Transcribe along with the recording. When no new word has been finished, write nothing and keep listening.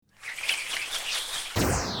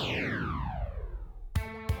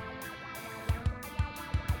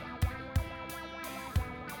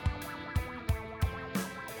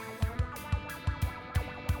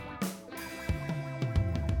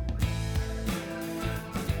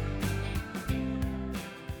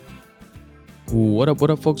What up,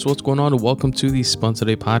 folks? What's going on? Welcome to the Spun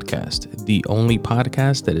Today podcast, the only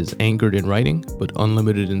podcast that is anchored in writing, but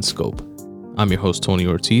unlimited in scope. I'm your host, Tony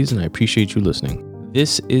Ortiz, and I appreciate you listening.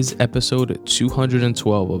 This is episode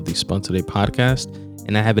 212 of the Spun Today podcast,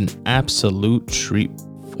 and I have an absolute treat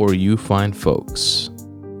for you fine folks.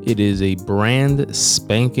 It is a brand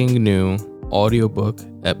spanking new audiobook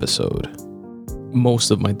episode.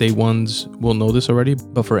 Most of my day ones will know this already,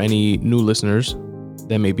 but for any new listeners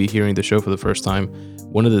that may be hearing the show for the first time,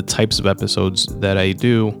 one of the types of episodes that I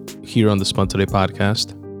do here on the Spun Today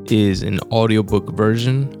podcast is an audiobook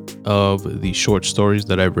version of the short stories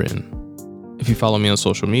that I've written. If you follow me on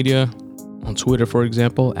social media, on Twitter, for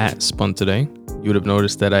example, at Spun Today, you would have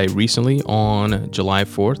noticed that I recently, on July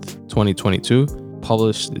 4th, 2022,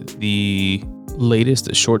 published the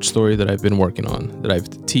latest short story that I've been working on, that I've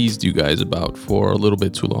teased you guys about for a little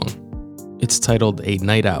bit too long. It's titled A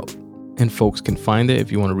Night Out. And folks can find it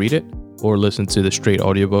if you want to read it or listen to the straight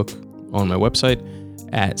audiobook on my website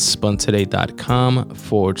at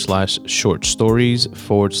spuntoday.com/short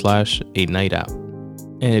stories/a night out.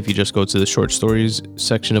 And if you just go to the short stories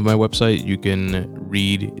section of my website, you can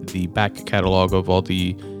read the back catalog of all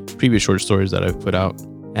the previous short stories that I've put out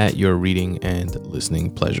at your reading and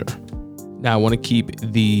listening pleasure. Now, I want to keep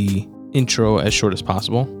the intro as short as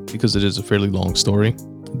possible because it is a fairly long story.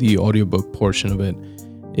 The audiobook portion of it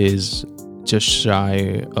is just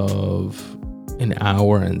shy of an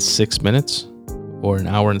hour and 6 minutes, or an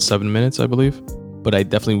hour and 7 minutes, I believe. But I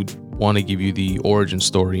definitely want to give you the origin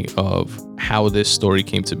story of how this story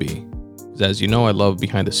came to be. Because as you know, I love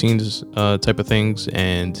behind the scenes type of things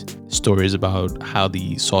and stories about how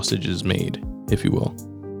the sausage is made, if you will.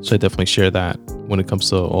 So I definitely share that when it comes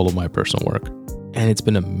to all of my personal work. And it's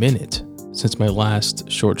been a minute since my last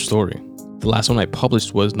short story. The last one I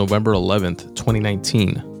published was November 11th,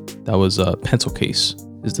 2019. That was Pencil Case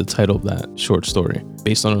is the title of that short story,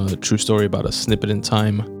 based on a true story about a snippet in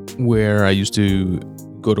time where I used to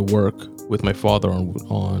go to work with my father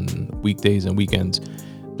on weekdays and weekends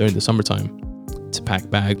during the summertime to pack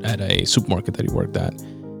bags at a supermarket that he worked at,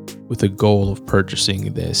 with the goal of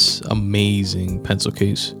purchasing this amazing pencil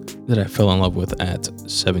case that I fell in love with at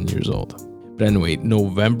 7 years old. But anyway,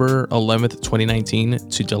 November 11th, 2019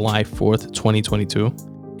 to July 4th, 2022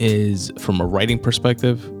 is, from a writing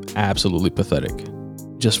perspective, absolutely pathetic.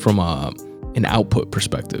 Just from an output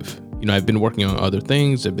perspective. You know, I've been working on other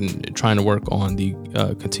things. I've been trying to work on the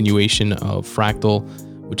continuation of Fractal,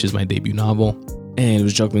 which is my debut novel. And it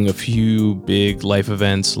was juggling a few big life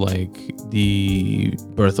events like the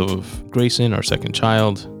birth of Grayson, our second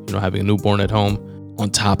child, you know, having a newborn at home, on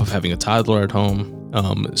top of having a toddler at home.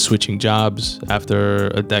 Switching jobs after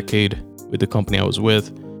a decade with the company I was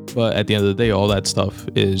with. But at the end of the day, all that stuff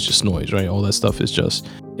is just noise, right? All that stuff is just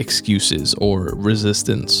excuses or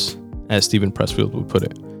resistance, as Steven Pressfield would put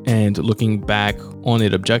it. And looking back on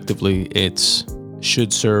it objectively, it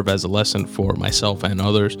should serve as a lesson for myself and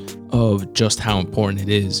others of just how important it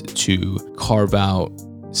is to carve out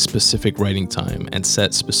specific writing time and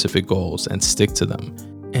set specific goals and stick to them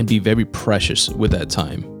and be very precious with that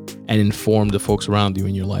time. And inform the folks around you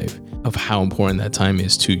in your life of how important that time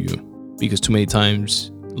is to you. Because too many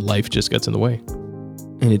times, life just gets in the way.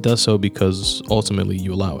 And it does so because ultimately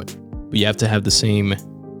you allow it. But you have to have the same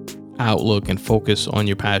outlook and focus on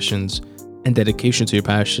your passions and dedication to your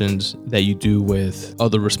passions that you do with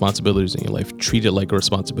other responsibilities in your life. Treat it like a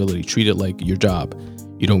responsibility. Treat it like your job.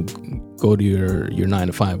 You don't go to your 9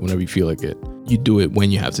 to 5 whenever you feel like it. You do it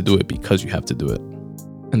when you have to do it because you have to do it.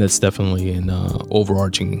 And that's definitely an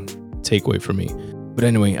overarching takeaway for me. But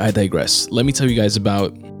anyway, I digress. Let me tell you guys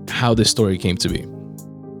about how this story came to be.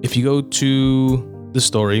 If you go to the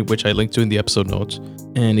story, which I linked to in the episode notes,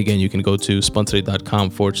 and again, you can go to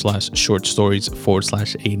spuntoday.com/short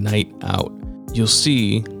stories/a night out, you'll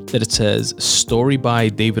see that it says story by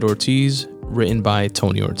David Ortiz, written by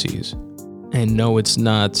Tony Ortiz. And no, it's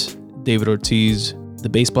not David Ortiz, the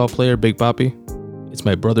baseball player, Big Papi. It's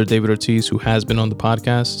my brother, David Ortiz, who has been on the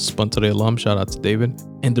podcast, Spun Today alum. Shout out to David.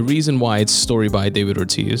 And the reason why it's story by David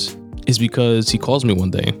Ortiz is because he calls me one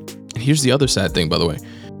day. And here's the other sad thing, by the way.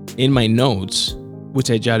 In my notes, which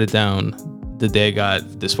I jotted down the day I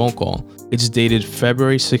got this phone call, it's dated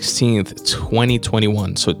February 16th,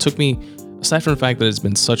 2021. So it took me, aside from the fact that it's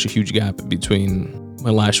been such a huge gap between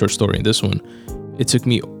my last short story and this one, it took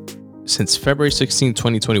me since February 16th,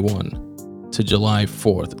 2021 to July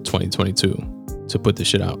 4th, 2022 to put this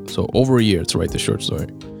shit out. So over a year to write this short story.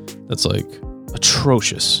 That's like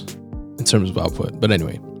atrocious in terms of output. But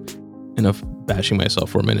anyway, enough bashing myself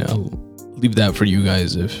for a minute. I'll leave that for you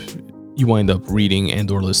guys if you wind up reading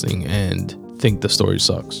and or listening and think the story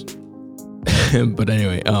sucks. But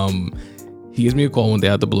anyway, He gives me a call one day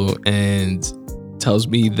out the blue and tells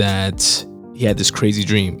me that he had this crazy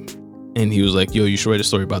dream. And he was like, yo, you should write a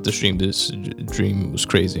story about this dream. This dream was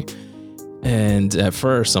crazy. And at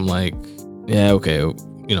first I'm like, yeah, okay,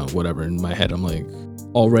 whatever. In my head, I'm like,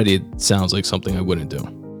 already it sounds like something I wouldn't do.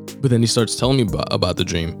 But then he starts telling me about the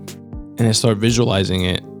dream, and I start visualizing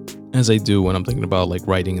it, as I do when I'm thinking about like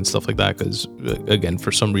writing and stuff like that. Because again,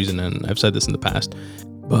 for some reason, and I've said this in the past,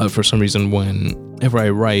 but for some reason, whenever I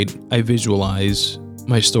write, I visualize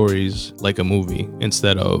my stories like a movie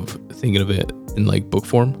instead of thinking of it in like book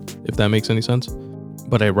form, if that makes any sense.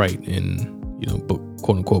 But I write in, book,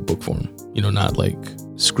 quote unquote, book form, not like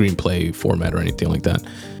screenplay format or anything like that.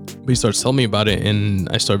 But he starts telling me about it, and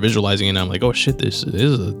I start visualizing it, and I'm like, oh shit, this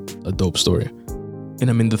is a dope story. And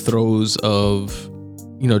I'm in the throes of,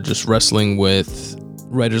 just wrestling with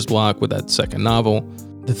writer's block with that second novel,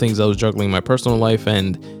 the things I was juggling in my personal life,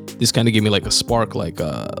 and this kind of gave me like a spark, like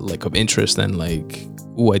of interest, and like,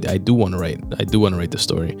 ooh, I do want to write. I do want to write the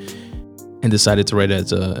story, and decided to write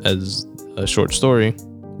it as a short story,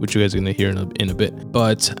 which you guys are gonna hear in a bit.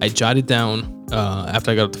 But I jotted down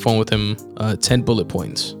after I got off the phone with him 10 bullet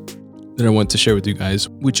points that I want to share with you guys,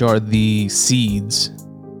 which are the seeds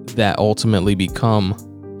that ultimately become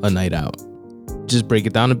a night out. Just break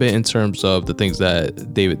it down a bit in terms of the things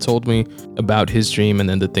that David told me about his dream, and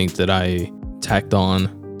then the things that I tacked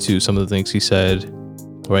on to some of the things he said,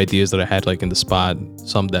 or ideas that I had like in the spot,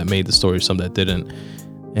 some that made the story, some that didn't,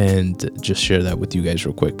 and just share that with you guys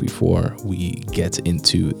real quick before we get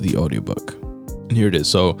into the audiobook. And here it is.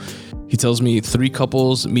 So he tells me 3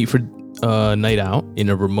 couples meet for a night out in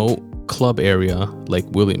a remote club area like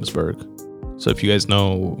Williamsburg. So if you guys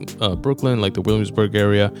know Brooklyn, like the Williamsburg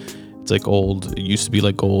area, it's like old, it used to be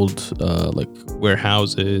like old like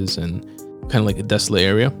warehouses and kind of like a desolate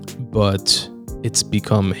area, but it's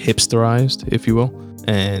become hipsterized, if you will.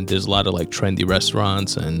 And there's a lot of like trendy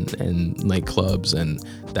restaurants and nightclubs and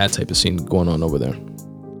that type of scene going on over there.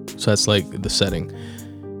 So that's like the setting.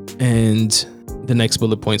 And the next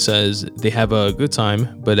bullet point says they have a good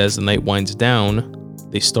time, but as the night winds down,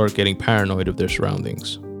 they start getting paranoid of their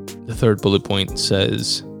surroundings. The third bullet point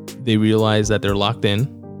says they realize that they're locked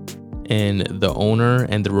in, and the owner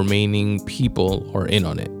and the remaining people are in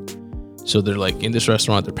on it. So they're like in this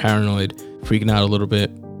restaurant, they're paranoid, freaking out a little bit,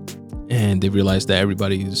 and they realize that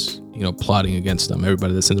everybody's, plotting against them.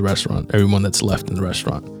 Everybody that's in the restaurant, everyone that's left in the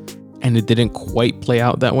restaurant. And it didn't quite play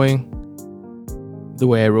out that way, the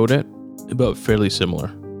way I wrote it, but fairly similar.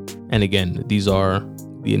 And again, these are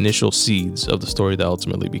the initial seeds of the story that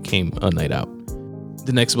ultimately became a night out.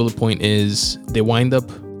 The next bullet point is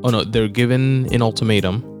they're given an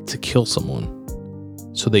ultimatum to kill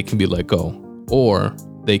someone so they can be let go, or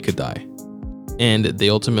they could die. And they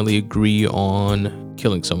ultimately agree on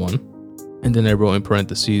killing someone. And then I wrote in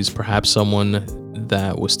parentheses, perhaps someone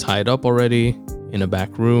that was tied up already in a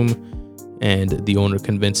back room, and the owner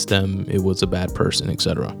convinced them it was a bad person,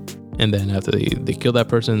 etc. And then after they kill that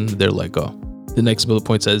person, they're let go. The next bullet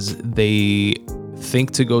point says they think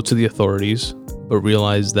to go to the authorities, but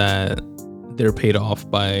realize that they're paid off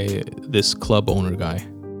by this club owner guy.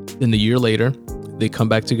 Then a year later, they come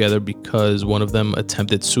back together because one of them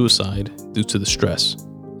attempted suicide due to the stress.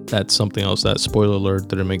 That's something else that, spoiler alert,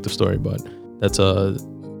 didn't make the story, but that's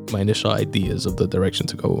my initial ideas of the direction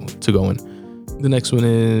to go in. The next one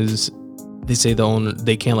is they say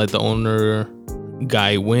they can't let the owner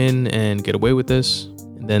guy win and get away with this.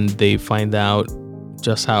 And then they find out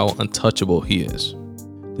just how untouchable he is.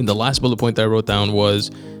 Then the last bullet point that I wrote down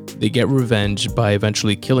was they get revenge by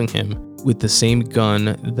eventually killing him with the same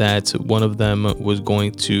gun that one of them was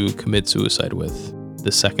going to commit suicide with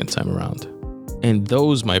the second time around. And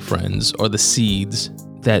those, my friends, are the seeds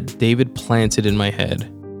that David planted in my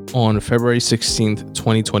head on February 16th,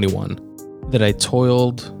 2021, that I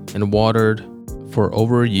toiled and watered for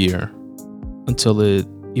over a year until it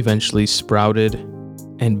eventually sprouted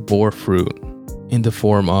and bore fruit in the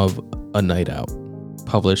form of A Night Out,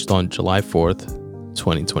 published on July 4th,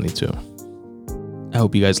 2022. I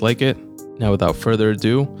hope you guys like it. Now, without further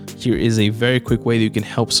ado, here is a very quick way that you can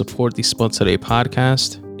help support the Spun Today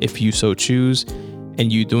podcast if you so choose,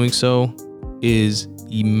 and you doing so is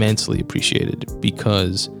immensely appreciated,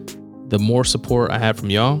 because the more support I have from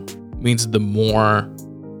y'all means the more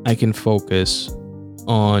I can focus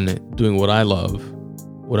on doing what I love,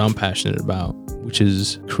 what I'm passionate about, which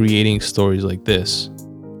is creating stories like this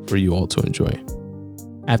for you all to enjoy.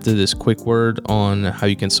 After this quick word on how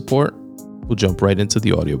you can support, we'll jump right into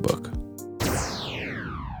the audiobook.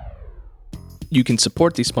 You can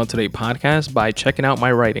support the Spun Today podcast by checking out my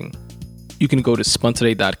writing. you can go to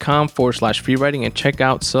spuntoday.com/free writing and check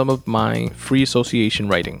out some of my free association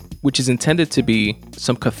writing, which is intended to be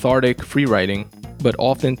some cathartic free writing, but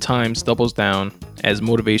oftentimes doubles down as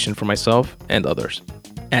motivation for myself and others.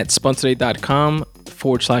 At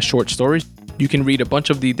spuntoday.com/short stories, you can read a bunch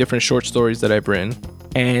of the different short stories that I've written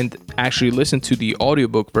and actually listen to the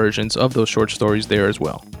audiobook versions of those short stories there as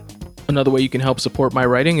well. Another way you can help support my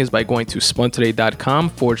writing is by going to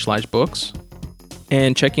spuntoday.com/books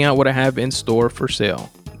and checking out what I have in store for sale.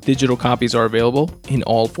 Digital copies are available in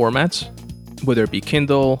all formats, whether it be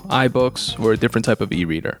Kindle, iBooks, or a different type of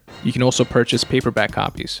e-reader. You can also purchase paperback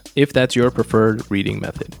copies, if that's your preferred reading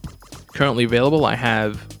method. Currently available, I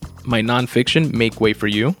have my nonfiction, Make Way for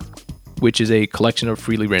You, which is a collection of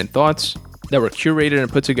freely written thoughts that were curated and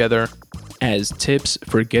put together as tips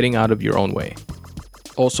for getting out of your own way.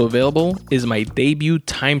 Also available is my debut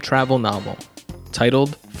time travel novel,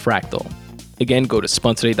 titled Fractal. Again, go to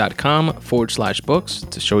spuntoday.com/books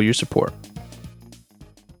to show your support.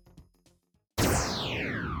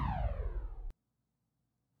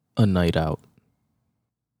 A Night Out.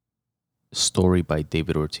 Story by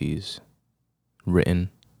David Ortiz.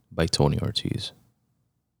 Written by Tony Ortiz.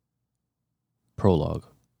 Prologue.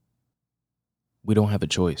 We don't have a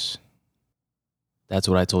choice. That's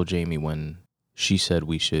what I told Jamie when she said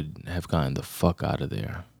we should have gotten the fuck out of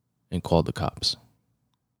there and called the cops.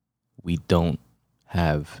 We don't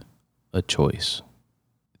have a choice.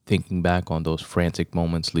 Thinking back on those frantic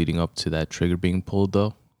moments leading up to that trigger being pulled,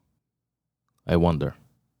 though, I wonder.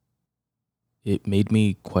 It made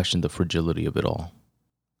me question the fragility of it all.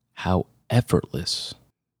 How effortless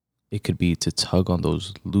it could be to tug on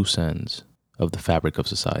those loose ends of the fabric of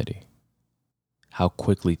society. How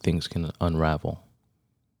quickly things can unravel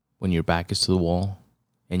when your back is to the wall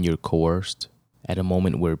and you're coerced at a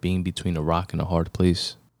moment where being between a rock and a hard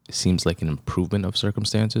place seems like an improvement of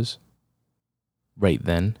circumstances. Right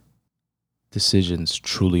then, decisions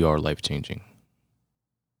truly are life-changing.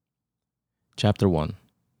 Chapter 1.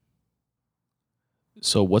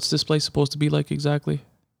 So what's this place supposed to be like exactly?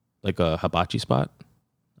 Like a hibachi spot?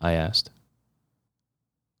 I asked.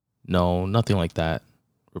 No, nothing like that,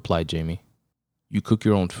 replied Jamie. You cook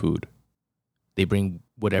your own food. They bring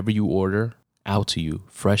whatever you order out to you,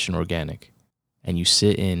 fresh and organic. And you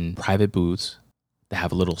sit in private booths that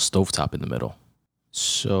have a little stovetop in the middle.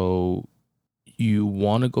 So you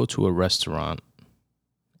want to go to a restaurant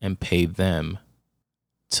and pay them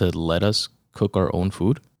to let us cook our own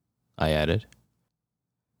food? I added.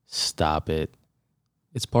 Stop it.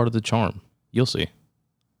 It's part of the charm. You'll see,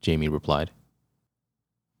 Jamie replied.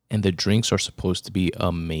 And the drinks are supposed to be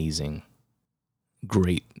amazing.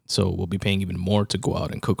 Great. So we'll be paying even more to go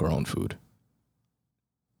out and cook our own food.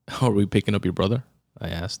 Are we picking up your brother? I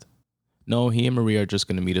asked. No, he and Maria are just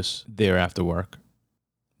going to meet us there after work,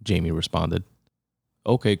 Jamie responded.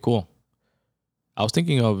 Okay, cool. I was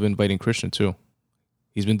thinking of inviting Christian too.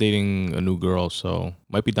 He's been dating a new girl, so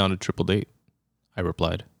might be down to triple date, I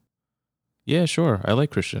replied. Yeah, sure, I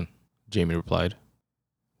like Christian, Jamie replied.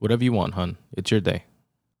 Whatever you want, hun. It's your day.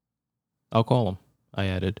 I'll call him, I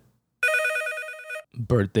added.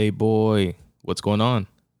 Birthday boy, what's going on?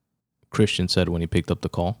 Christian said when he picked up the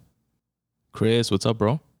call. Chris, what's up,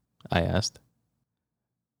 bro? I asked.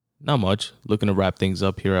 Not much. Looking to wrap things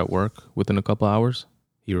up here at work within a couple hours,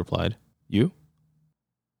 he replied. You?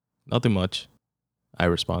 Nothing much, I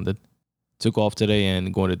responded. Took off today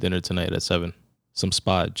and going to dinner tonight at 7. Some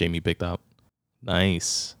spot Jamie picked out.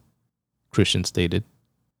 Nice, Christian stated.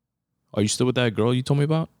 Are you still with that girl you told me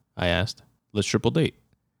about? I asked. Let's triple date.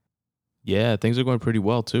 Yeah, things are going pretty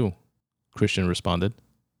well too, Christian responded.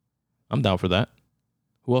 I'm down for that.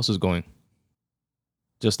 Who else is going?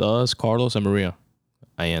 Just us, Carlos, and Maria,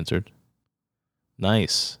 I answered.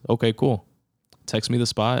 Nice. Okay, cool. Text me the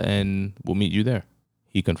spot and we'll meet you there,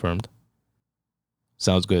 he confirmed.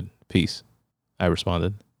 Sounds good. Peace, I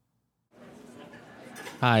responded.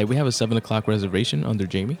 Hi, we have a 7 o'clock reservation under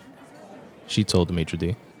Jamie, she told the maitre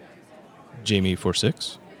d'. Jamie for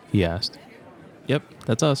 6? He asked. Yep,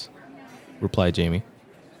 that's us, replied Jamie.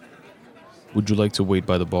 Would you like to wait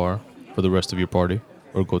by the bar for the rest of your party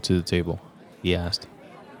or go to the table? He asked.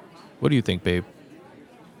 What do you think, babe?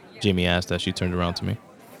 Jamie asked as she turned around to me.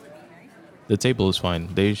 The table is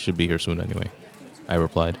fine. They should be here soon anyway, I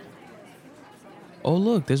replied. Oh,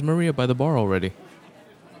 look, there's Maria by the bar already,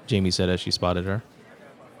 Jamie said as she spotted her.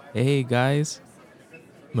 Hey, guys,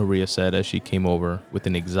 Maria said as she came over with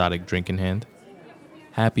an exotic drink in hand.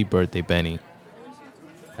 Happy birthday, Benny.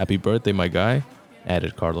 Happy birthday, my guy,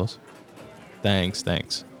 added Carlos. Thanks,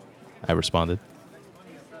 I responded.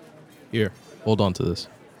 Here, hold on to this,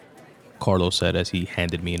 Carlos said as he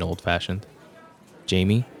handed me an old-fashioned.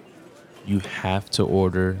 Jamie, You have to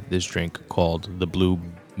order this drink called the Blue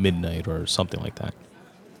Midnight or something like that.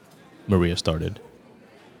 Maria started.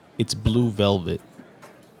 It's Blue Velvet,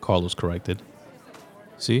 Carlos corrected.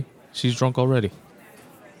 See, she's drunk already,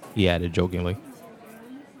 he added jokingly.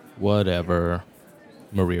 Whatever,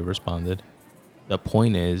 Maria responded. The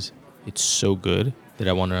point is, it's so good that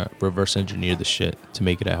I want to reverse engineer the shit to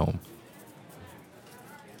make it at home.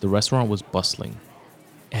 The restaurant was bustling.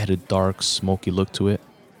 It had a dark, smoky look to it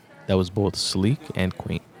that was both sleek and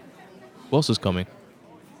quaint. Who else is coming?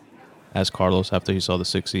 Asked Carlos after he saw the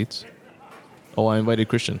 6 seats. Oh, I invited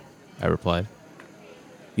Christian, I replied.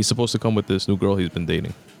 He's supposed to come with this new girl he's been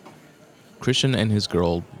dating. Christian and his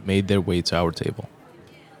girl made their way to our table.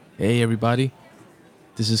 Hey, everybody.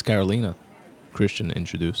 This is Carolina, Christian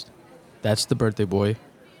introduced. That's the birthday boy,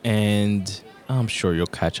 and I'm sure you'll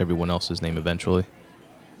catch everyone else's name eventually.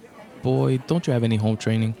 Boy, don't you have any home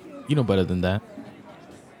training? You know better than that.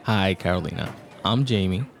 Hi, Carolina. I'm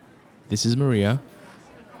Jamie. This is Maria,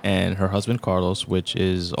 and her husband Carlos, which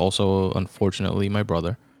is also, unfortunately, my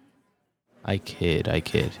brother. I kid.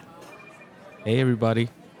 Hey, everybody.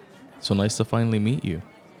 So nice to finally meet you.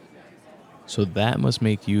 So that must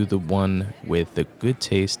make you the one with the good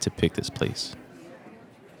taste to pick this place,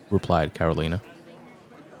 replied Carolina.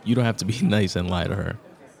 You don't have to be nice and lie to her,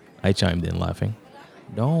 I chimed in laughing.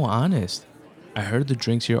 No, honest. I heard the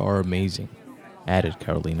drinks here are amazing, added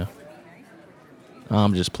Carolina.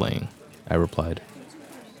 I'm just playing, I replied.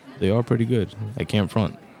 They are pretty good, I can't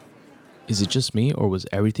front. Is it just me or was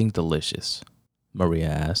everything delicious? Maria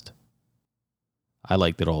asked. I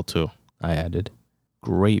liked it all too, I added.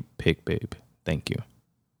 Great pick, babe. Thank you.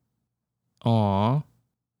 Aw,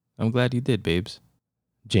 I'm glad you did, babes,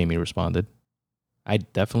 Jamie responded.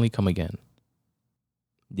 I'd definitely come again.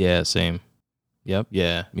 Yeah, same. Yep,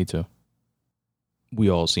 yeah, me too. We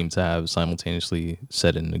all seemed to have simultaneously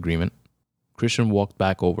said in agreement. Christian walked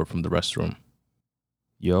back over from the restroom.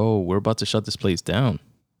 Yo, we're about to shut this place down.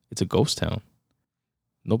 It's a ghost town.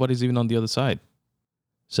 Nobody's even on the other side,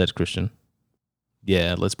 said Christian.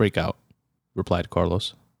 Yeah, let's break out, replied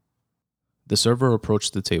Carlos. The server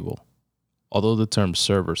approached the table, although the term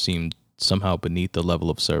server seemed somehow beneath the level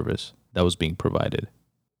of service that was being provided.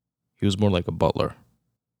 He was more like a butler.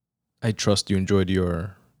 I trust you enjoyed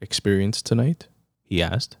your experience tonight? He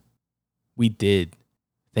asked. We did.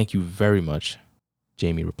 Thank you very much,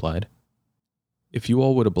 Jamie replied. If you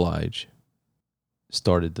all would oblige,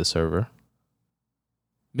 started the server.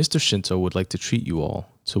 Mr. Shinto would like to treat you all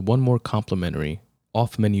to one more complimentary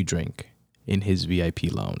off-menu drink in his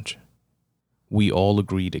VIP lounge. We all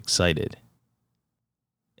agreed excited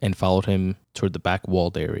and followed him toward the back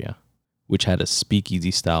walled area, which had a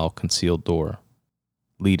speakeasy-style concealed door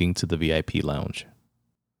leading to the VIP lounge.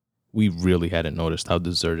 We really hadn't noticed how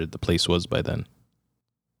deserted the place was by then,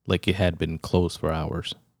 like it had been closed for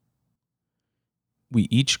hours. We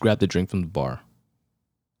each grabbed a drink from the bar.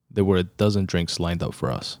 There were a dozen drinks lined up for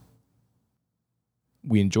us.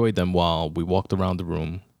 We enjoyed them while we walked around the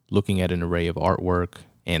room, looking at an array of artwork,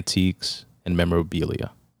 antiques, and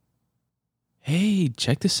memorabilia. Hey,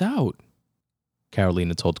 check this out,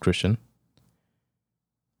 Carolina told Christian.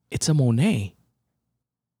 It's a Monet.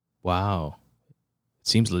 Wow. It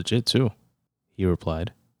seems legit too, he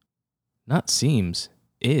replied. Not seems,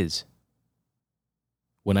 is.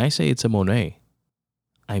 When I say it's a Monet,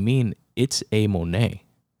 I mean it's a Monet,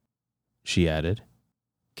 she added.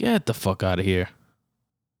 Get the fuck out of here,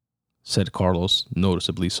 said Carlos,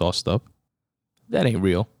 noticeably sauced up. That ain't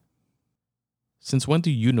real. Since when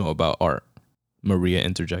do you know about art? Maria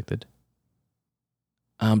interjected.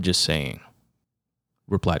 I'm just saying,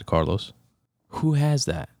 replied Carlos. Who has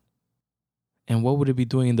that? And what would it be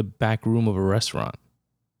doing in the back room of a restaurant?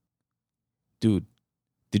 Dude,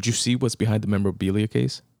 did you see what's behind the memorabilia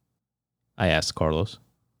case? I asked Carlos.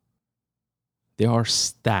 There are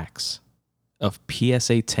stacks of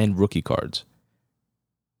PSA 10 rookie cards,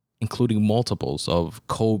 including multiples of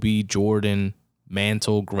Kobe, Jordan,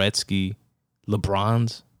 Mantle, Gretzky,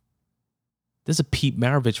 LeBron's. There's a Pete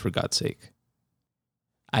Maravich, for God's sake.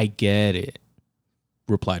 I get it,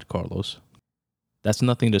 replied Carlos. That's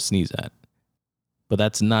nothing to sneeze at. But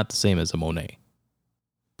that's not the same as a Monet.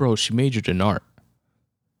 Bro, she majored in art,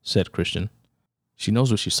 said Christian. She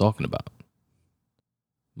knows what she's talking about.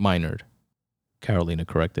 Minored, Carolina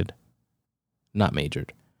corrected. Not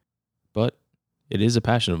majored. But it is a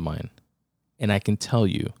passion of mine. And I can tell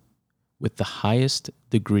you, with the highest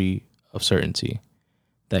degree of certainty,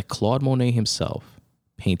 that Claude Monet himself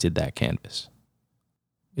painted that canvas.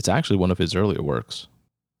 It's actually one of his earlier works.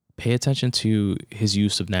 Pay attention to his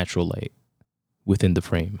use of natural light within the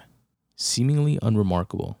frame. Seemingly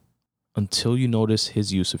unremarkable, until you notice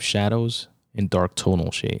his use of shadows and dark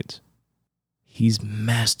tonal shades. He's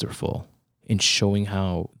masterful in showing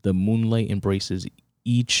how the moonlight embraces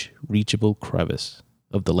each reachable crevice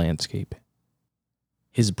of the landscape.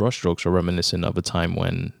 His brushstrokes are reminiscent of a time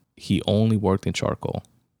when he only worked in charcoal,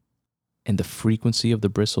 and the frequency of the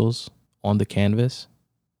bristles on the canvas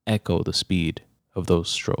echo the speed of those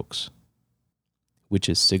strokes, which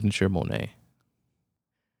is signature Monet.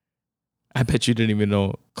 I bet you didn't even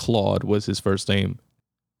know Claude was his first name,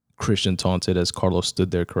 Christian taunted as Carlos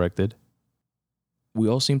stood there corrected. We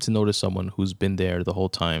all seem to notice someone who's been there the whole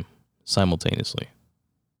time, simultaneously.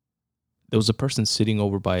 There was a person sitting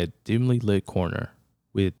over by a dimly lit corner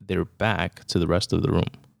with their back to the rest of the room.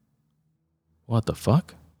 What the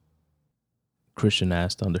fuck? Christian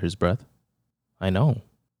asked under his breath. I know,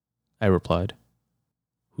 I replied.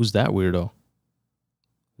 Who's that weirdo?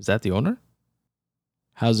 Is that the owner?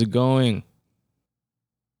 How's it going?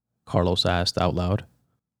 Carlos asked out loud.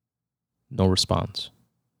 No response.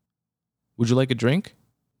 Would you like a drink?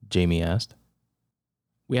 Jamie asked.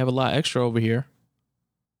 We have a lot extra over here.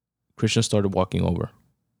 Christian started walking over.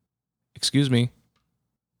 Excuse me,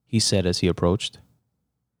 he said as he approached.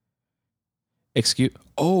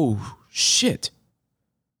 Oh, shit.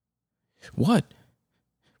 What?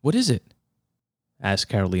 What is it? Asked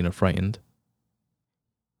Carolina, frightened.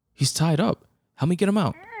 He's tied up. Help me get him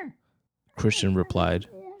out. Christian replied,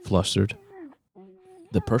 flustered.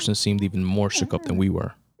 The person seemed even more shook up than we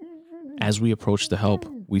were. As we approached to help,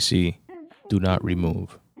 we see, "Do not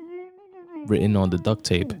remove," written on the duct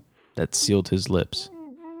tape that sealed his lips,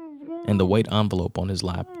 and the white envelope on his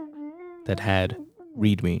lap that had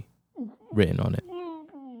 "Read me" written on it.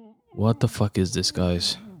 What the fuck is this,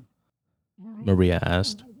 guys? Maria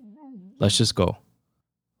asked. Let's just go.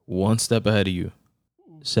 One step ahead of you,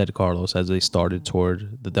 said Carlos as they started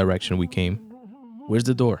toward the direction we came. Where's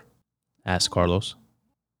the door? Asked Carlos.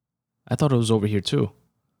 I thought it was over here too,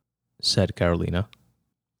 said Carolina.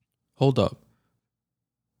 Hold up,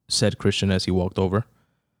 said Christian as he walked over.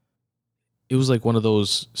 It was like one of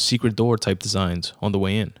those secret door type designs on the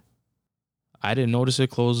way in. I didn't notice it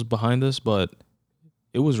closed behind us, but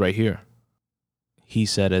it was right here, he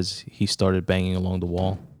said as he started banging along the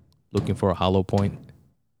wall, looking for a hollow point.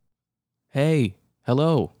 Hey,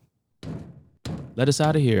 hello. Let us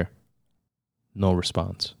out of here. No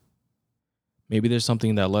response. Maybe there's something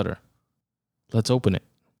in that letter. Let's open it,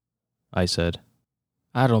 I said.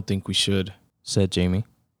 I don't think we should, said Jamie.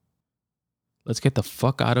 Let's get the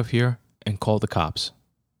fuck out of here and call the cops.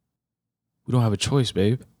 We don't have a choice,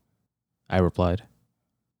 babe, I replied.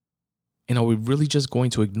 And are we really just going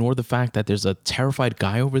to ignore the fact that there's a terrified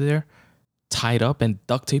guy over there, tied up and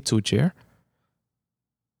duct taped to a chair?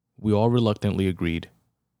 We all reluctantly agreed.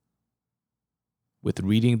 With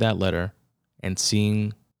reading that letter and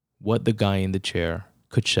seeing what the guy in the chair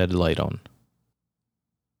could shed light on.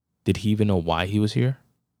 Did he even know why he was here?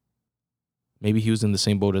 Maybe he was in the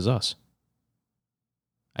same boat as us.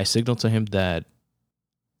 I signaled to him that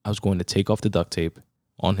I was going to take off the duct tape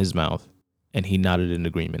on his mouth, and he nodded in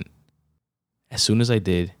agreement. As soon as I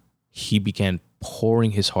did, he began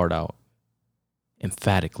pouring his heart out,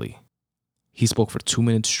 emphatically. He spoke for 2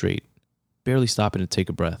 minutes straight, barely stopping to take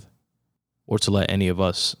a breath, or to let any of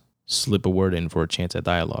us slip a word in for a chance at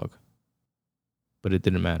dialogue. But it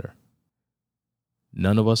didn't matter.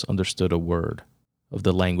 None of us understood a word of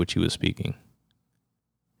the language he was speaking,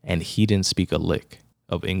 and he didn't speak a lick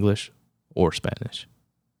of English or Spanish.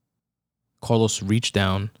 Carlos reached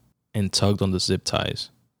down and tugged on the zip ties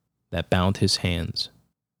that bound his hands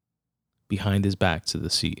behind his back to the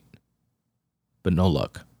seat, but no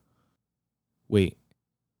luck. Wait,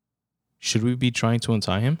 should we be trying to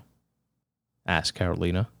untie him? Asked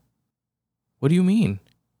Carolina. What do you mean?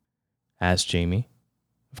 Asked Jamie.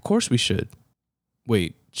 Of course we should.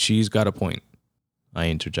 Wait, she's got a point, I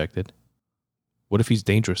interjected. What if he's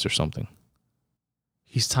dangerous or something?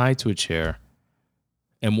 He's tied to a chair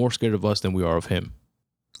and more scared of us than we are of him,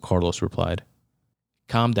 Carlos replied.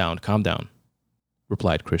 Calm down,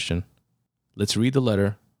 replied Christian. Let's read the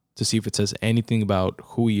letter to see if it says anything about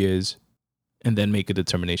who he is and then make a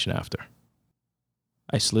determination after.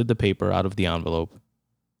 I slid the paper out of the envelope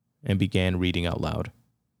and began reading out loud.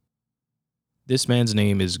 This man's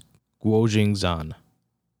name is Guojing Zhan.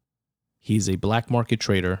 He is a black market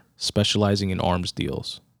trader specializing in arms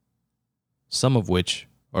deals, some of which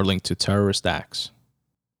are linked to terrorist acts,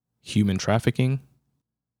 human trafficking,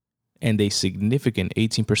 and a significant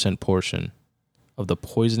 18% portion of the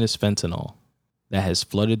poisonous fentanyl that has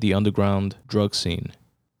flooded the underground drug scene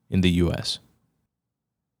in the U.S.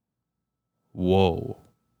 Whoa,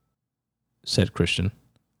 said Christian.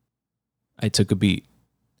 I took a beat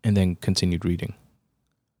and then continued reading.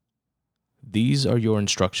 These are your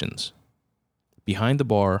instructions. Behind the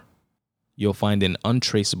bar, you'll find an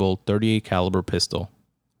untraceable .38 caliber pistol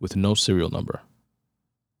with no serial number.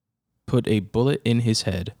 Put a bullet in his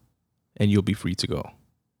head and you'll be free to go.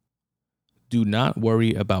 Do not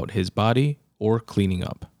worry about his body or cleaning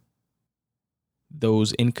up.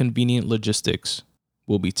 Those inconvenient logistics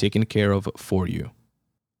will be taken care of for you.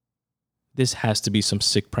 This has to be some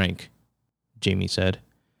sick prank, Jamie said.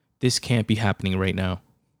 This can't be happening right now.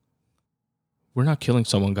 We're not killing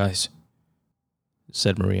someone, guys,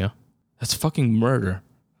 said Maria. That's fucking murder.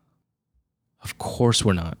 Of course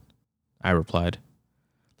we're not, I replied.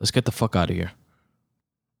 Let's get the fuck out of here.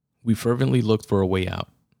 We fervently looked for a way out.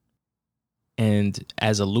 And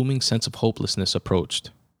as a looming sense of hopelessness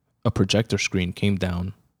approached, a projector screen came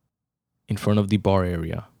down in front of the bar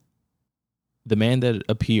area. The man that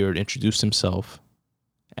appeared introduced himself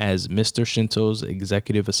as Mr. Shinto's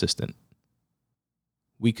executive assistant.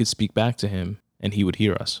 We could speak back to him and he would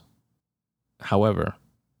hear us. However,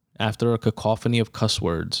 after a cacophony of cuss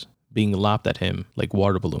words being lobbed at him like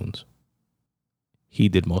water balloons, he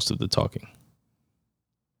did most of the talking.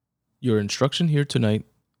 Your instruction here tonight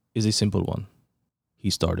is a simple one, he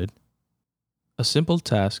started. A simple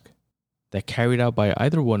task that carried out by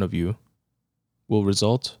either one of you will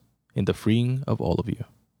result in the freeing of all of you.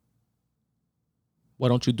 Why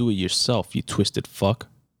don't you do it yourself, you twisted fuck?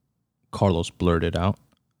 Carlos blurted out.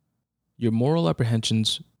 Your moral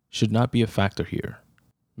apprehensions should not be a factor here,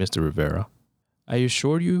 Mr. Rivera. I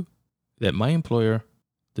assure you that my employer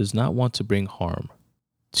does not want to bring harm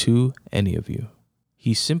to any of you.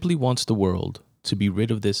 He simply wants the world to be rid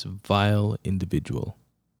of this vile individual.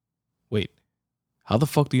 Wait, how the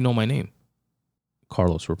fuck do you know my name?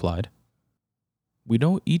 Carlos replied. We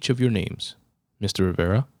know each of your names, Mr.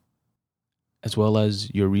 Rivera, as well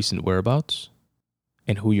as your recent whereabouts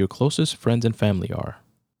and who your closest friends and family are,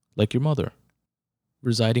 like your mother,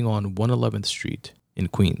 residing on 111th Street in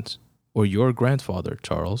Queens, or your grandfather,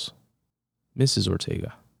 Charles, Mrs.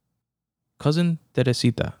 Ortega, cousin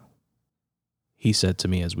Teresita, he said to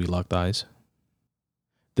me as we locked eyes.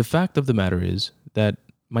 The fact of the matter is that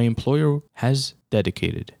my employer has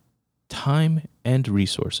dedicated time and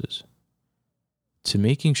resources to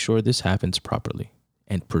making sure this happens properly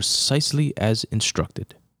and precisely as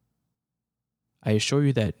instructed. I assure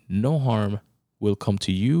you that no harm will come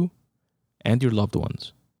to you and your loved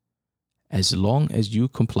ones as long as you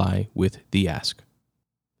comply with the ask.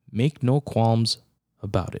 Make no qualms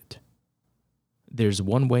about it. There's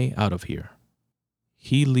one way out of here.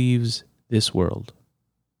 He leaves this world,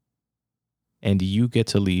 and you get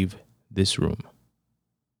to leave this room.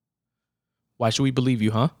 Why should we believe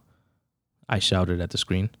you, huh? I shouted at the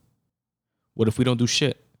screen. What if we don't do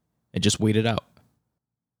shit and just wait it out?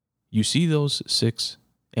 You see those 6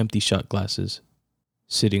 empty shot glasses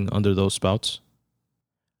sitting under those spouts?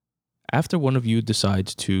 After one of you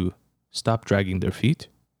decides to stop dragging their feet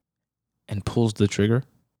and pulls the trigger,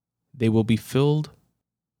 they will be filled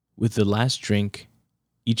with the last drink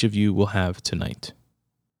each of you will have tonight.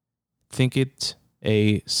 Think it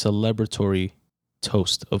a celebratory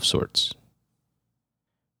toast of sorts.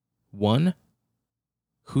 1,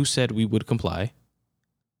 who said we would comply?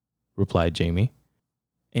 Replied Jamie.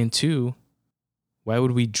 And 2, why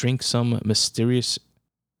would we drink some mysterious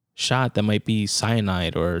shot that might be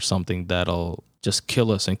cyanide or something that'll just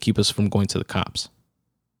kill us and keep us from going to the cops?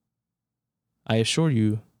 I assure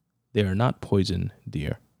you, they are not poison,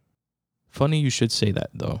 dear. Funny you should say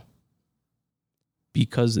that, though,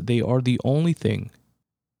 because they are the only thing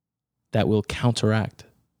that will counteract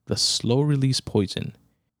the slow-release poison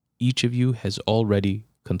each of you has already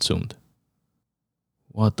consumed.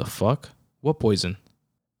 What the fuck? What poison?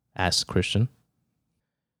 Asked Christian.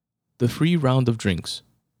 The free round of drinks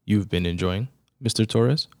you've been enjoying, Mr.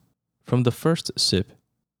 Torres. From the first sip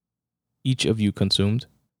each of you consumed,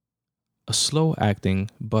 a slow-acting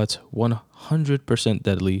but 100%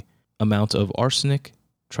 deadly amount of arsenic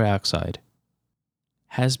trioxide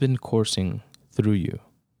has been coursing through you.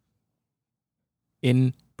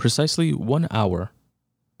 In precisely 1 hour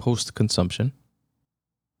post-consumption,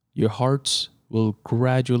 your hearts will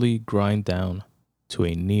gradually grind down to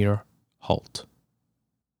a near halt.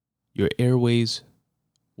 Your airways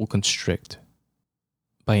will constrict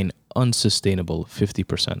by an unsustainable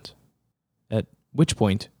 50%, at which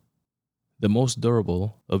point the most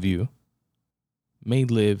durable of you may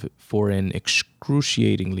live for an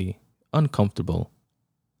excruciatingly uncomfortable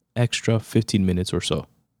extra 15 minutes or so.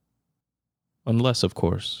 Unless, of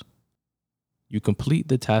course, you complete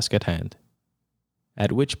the task at hand,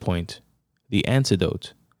 at which point the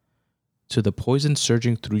antidote to the poison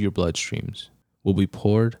surging through your bloodstreams will be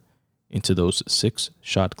poured into those 6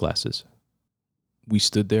 shot glasses. We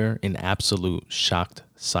stood there in absolute shocked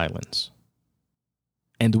silence.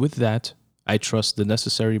 And with that, I trust the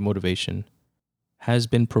necessary motivation has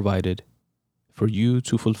been provided for you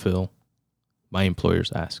to fulfill my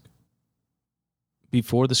employer's ask.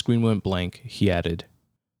 Before the screen went blank, he added,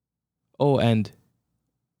 "Oh, and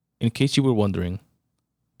in case you were wondering,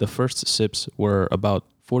 the first sips were about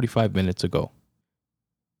 45 minutes ago,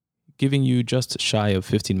 giving you just shy of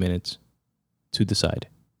 15 minutes to decide."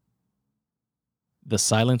 The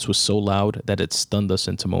silence was so loud that it stunned us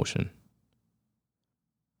into motion.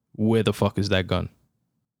 "Where the fuck is that gun?"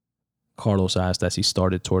 Carlos asked as he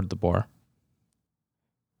started toward the bar.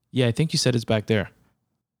 "Yeah, I think you said it's back there,"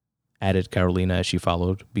 added Carolina as she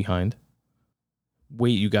followed behind.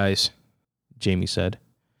 "Wait, you guys," Jamie said.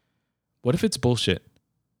 "What if it's bullshit?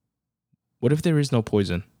 What if there is no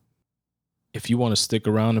poison? If you want to stick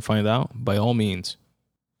around and find out, by all means.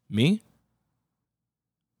 Me?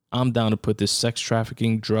 I'm down to put this sex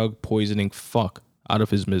trafficking, drug poisoning fuck out of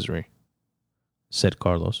his misery," said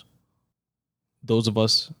Carlos. Those of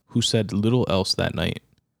us who said little else that night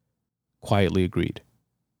quietly agreed.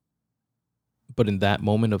 But in that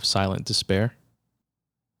moment of silent despair,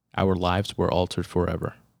 our lives were altered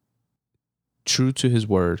forever. True to his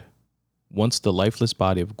word, once the lifeless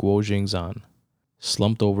body of Guo Jingzhan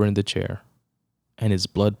slumped over in the chair and his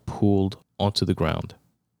blood pooled onto the ground,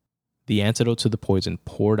 the antidote to the poison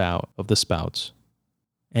poured out of the spouts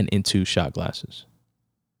and into shot glasses.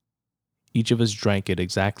 Each of us drank it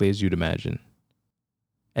exactly as you'd imagine,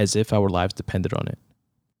 as if our lives depended on it.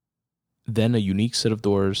 Then a unique set of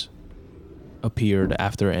doors appeared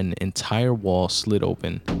after an entire wall slid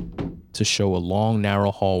open to show a long,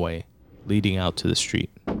 narrow hallway leading out to the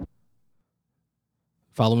street.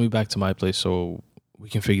 "Follow me back to my place so we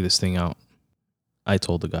can figure this thing out," I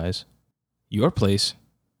told the guys. "Your place?"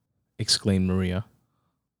 exclaimed Maria.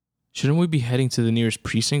 "Shouldn't we be heading to the nearest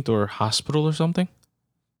precinct or hospital or something?"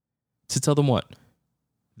 "To tell them what?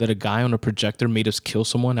 That a guy on a projector made us kill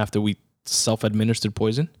someone after we self-administered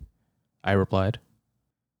poison?" I replied.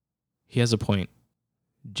 "He has a point,"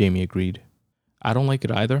 Jamie agreed. "I don't like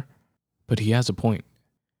it either, but he has a point.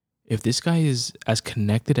 If this guy is as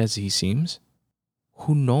connected as he seems,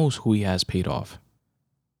 who knows who he has paid off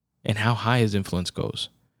and how high his influence goes.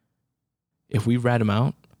 If we rat him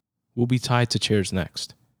out, we'll be tied to chairs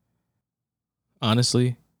next."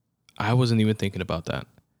 "Honestly, I wasn't even thinking about that,"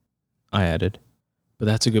 I added. "But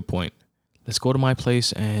that's a good point. Let's go to my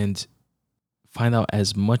place and find out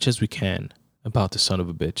as much as we can about the son of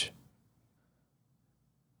a bitch."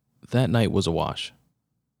 That night was a wash.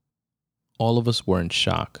 All of us were in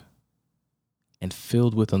shock and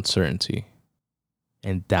filled with uncertainty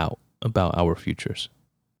and doubt about our futures.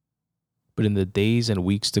 But in the days and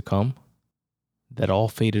weeks to come, that all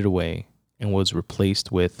faded away and was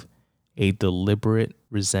replaced with a deliberate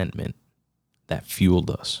resentment that fueled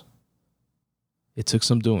us. It took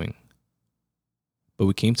some doing, but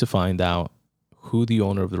we came to find out who the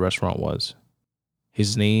owner of the restaurant was.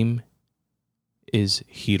 His name is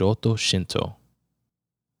Hiroto Shinto,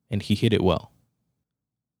 and he hid it well.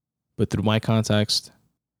 But through my contacts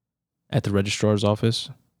at the registrar's office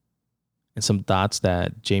and some dots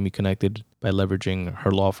that Jamie connected by leveraging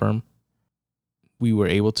her law firm, we were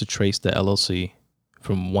able to trace the LLC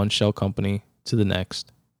from one shell company to the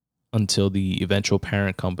next until the eventual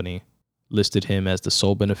parent company listed him as the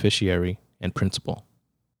sole beneficiary and principal.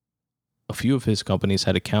 A few of his companies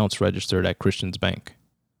had accounts registered at Christian's Bank.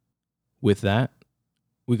 With that,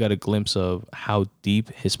 we got a glimpse of how deep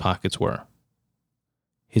his pockets were.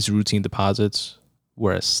 His routine deposits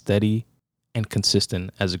were as steady and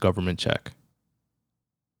consistent as a government check.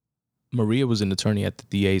 Maria was an attorney at the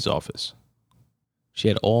DA's office. She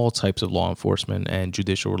had all types of law enforcement and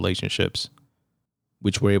judicial relationships,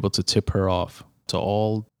 which were able to tip her off to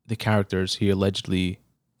all the characters he allegedly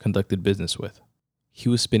conducted business with. He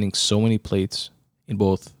was spinning so many plates in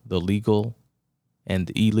both the legal and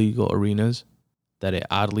the illegal arenas that it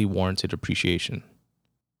oddly warranted appreciation.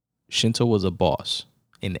 Shinto was a boss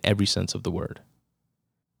in every sense of the word.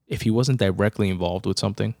 If he wasn't directly involved with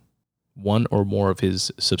something, one or more of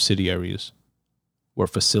his subsidiaries were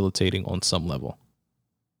facilitating on some level.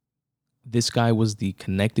 This guy was the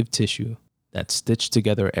connective tissue that stitched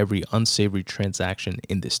together every unsavory transaction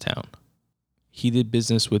in this town. He did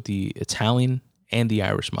business with the Italian and the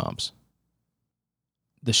Irish mobs.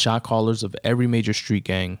 The shot callers of every major street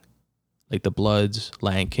gang, like the Bloods,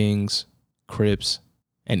 Latin Kings, Crips,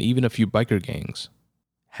 and even a few biker gangs,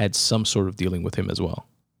 had some sort of dealing with him as well.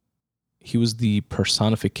 He was the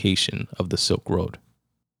personification of the Silk Road.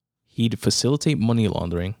 He'd facilitate money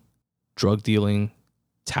laundering drug dealing,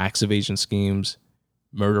 tax evasion schemes,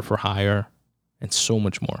 murder for hire, and so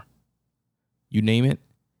much more. You name it,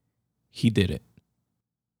 he did it.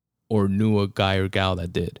 Or knew a guy or gal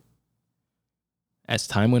that did. As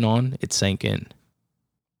time went on, it sank in.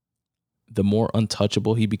 The more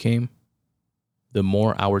untouchable he became, the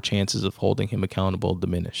more our chances of holding him accountable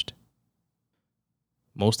diminished.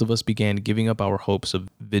 Most of us began giving up our hopes of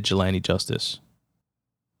vigilante justice.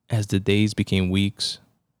 As the days became weeks,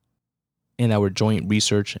 and our joint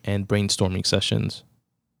research and brainstorming sessions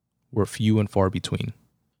were few and far between.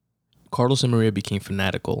 Carlos and Maria became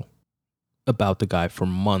fanatical about the guy for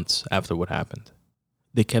months after what happened.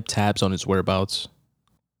 They kept tabs on his whereabouts,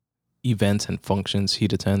 events and functions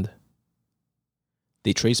he'd attend.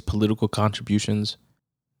 They traced political contributions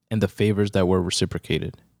and the favors that were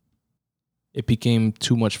reciprocated. It became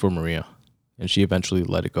too much for Maria, and she eventually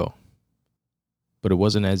let it go. But it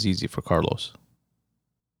wasn't as easy for Carlos.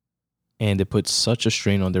 And it put such a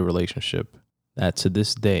strain on their relationship that to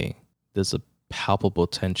this day, there's a palpable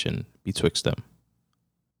tension betwixt them.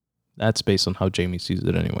 That's based on how Jamie sees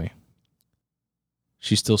it anyway.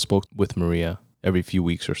 She still spoke with Maria every few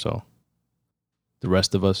weeks or so. The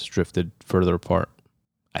rest of us drifted further apart.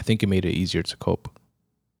 I think it made it easier to cope.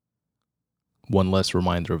 One less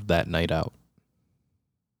reminder of that night out.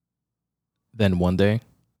 Then one day,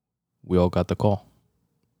 we all got the call.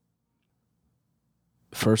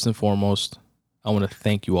 First and foremost, I want to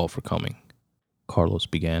thank you all for coming, Carlos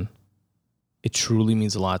began. It truly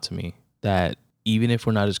means a lot to me that even if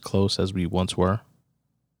we're not as close as we once were,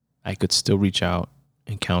 I could still reach out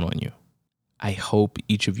and count on you. I hope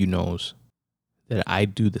each of you knows that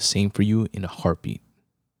I'd do the same for you in a heartbeat.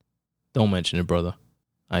 Don't mention it, brother,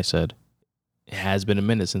 I said. It has been a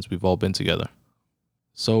minute since we've all been together.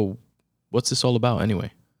 So, what's this all about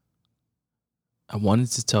anyway? I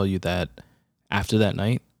wanted to tell you that after that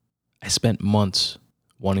night, I spent months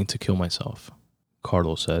wanting to kill myself,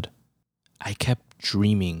 Carlos said. I kept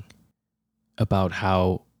dreaming about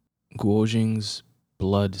how Guojing's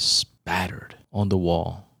blood spattered on the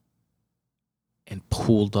wall and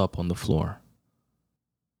pooled up on the floor.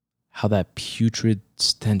 How that putrid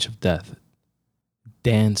stench of death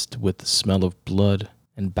danced with the smell of blood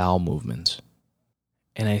and bowel movements.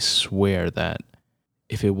 And I swear that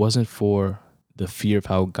if it wasn't for the fear of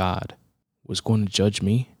how God was going to judge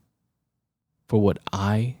me for what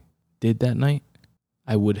I did that night,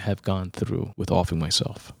 I would have gone through with offing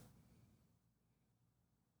myself.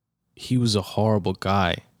 He was a horrible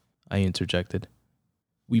guy, I interjected.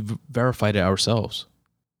 We verified it ourselves.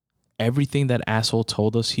 Everything that asshole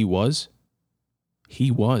told us he was.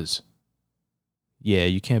 Yeah,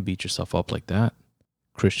 you can't beat yourself up like that,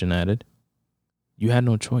 Christian added. You had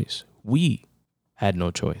no choice. We had no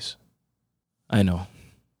choice. I know,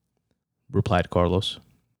 replied Carlos,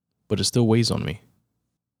 but it still weighs on me.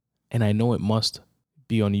 And I know it must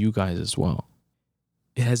be on you guys as well.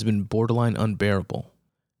 It has been borderline unbearable,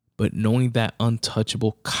 but knowing that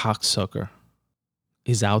untouchable cocksucker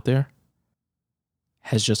is out there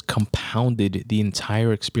has just compounded the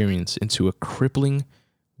entire experience into a crippling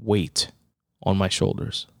weight on my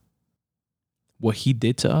shoulders. What he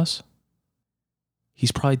did to us,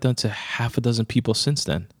 he's probably done to half a dozen people since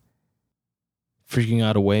then. Figuring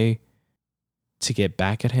out a way to get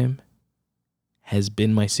back at him has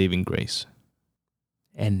been my saving grace.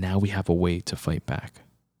 And now we have a way to fight back.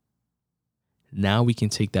 Now we can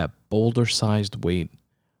take that boulder-sized weight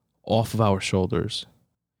off of our shoulders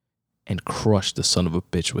and crush the son of a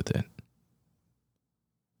bitch with it.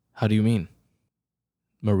 How do you mean?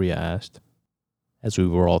 Maria asked, as we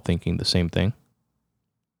were all thinking the same thing.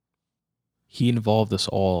 He involved us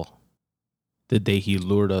all the day he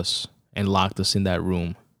lured us and locked us in that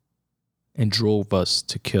room and drove us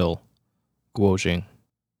to kill Guojing,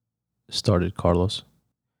 started Carlos.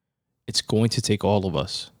 It's going to take all of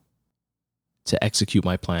us to execute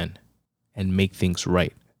my plan and make things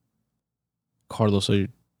right. Carlos, are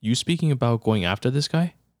you speaking about going after this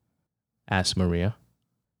guy? Asked Maria.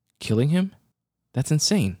 Killing him? That's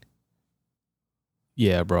insane.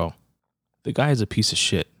 Yeah, bro. The guy is a piece of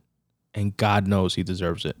shit, and God knows he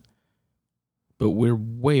deserves it. But we're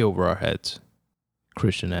way over our heads,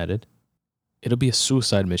 Christian added. It'll be a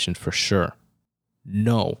suicide mission for sure.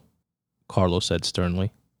 No, Carlos said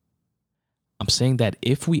sternly. I'm saying that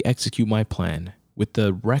if we execute my plan with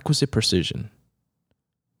the requisite precision,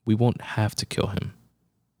 we won't have to kill him.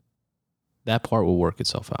 That part will work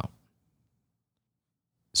itself out.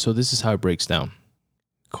 So this is how it breaks down,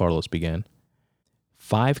 Carlos began.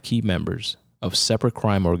 5 key members of separate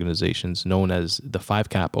crime organizations known as the 5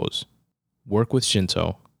 Capos work with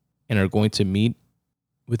Shinto and are going to meet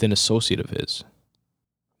with an associate of his.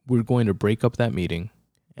 We're going to break up that meeting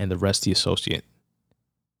and arrest the associate.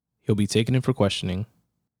 He'll be taken in for questioning.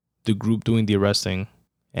 The group doing the arresting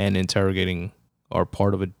and interrogating are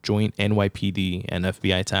part of a joint NYPD and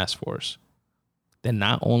FBI task force that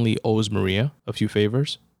not only owes Maria a few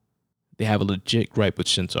favors, they have a legit gripe with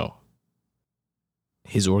Shinto,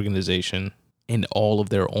 his organization, and all of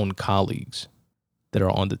their own colleagues that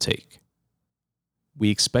are on the take. We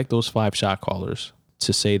expect those 5 shot callers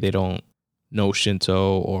to say they don't know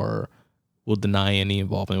Shinto or will deny any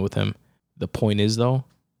involvement with him. The point is, though,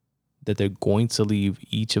 that they're going to leave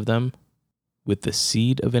each of them with the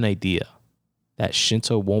seed of an idea that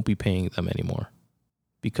Shinto won't be paying them anymore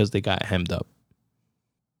because they got hemmed up.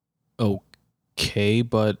 Okay,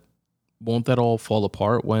 but won't that all fall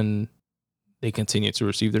apart when they continue to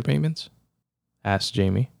receive their payments? Asked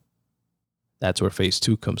Jamie. That's where phase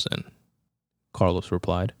 2 comes in, Carlos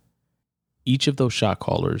replied. Each of those shot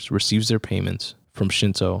callers receives their payments from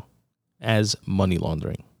Shinto as money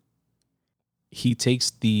laundering. He takes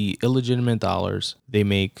the illegitimate dollars they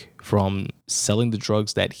make from selling the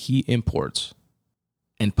drugs that he imports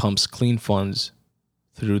and pumps clean funds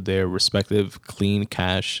through their respective clean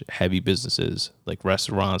cash heavy businesses like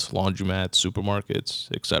restaurants, laundromats,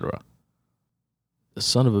 supermarkets, etc. The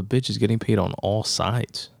son of a bitch is getting paid on all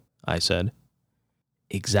sides, I said.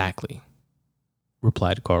 Exactly,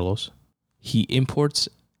 replied Carlos. He imports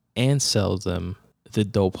and sells them the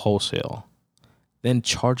dope wholesale, then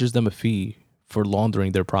charges them a fee for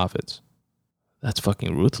laundering their profits. That's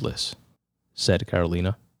fucking ruthless, said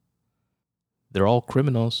Carolina. They're all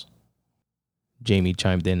criminals, Jamie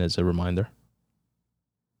chimed in as a reminder.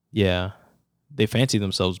 Yeah, they fancy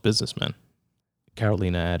themselves businessmen,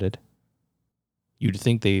 Carolina added. You'd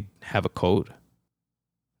think they'd have a code.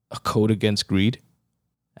 A code against greed?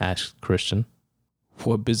 Asked Christian.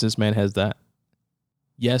 What businessman has that?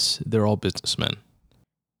 Yes, they're all businessmen.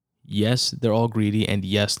 Yes, they're all greedy, and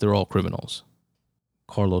yes, they're all criminals,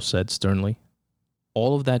 Carlos said sternly.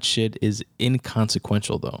 All of that shit is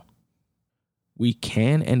inconsequential, though. We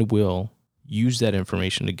can and will use that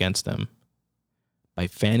information against them by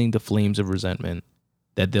fanning the flames of resentment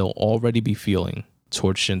that they'll already be feeling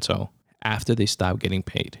towards Shinto after they stop getting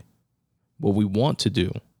paid. What we want to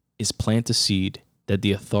do is plant a seed that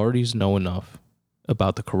the authorities know enough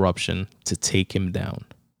about the corruption to take him down.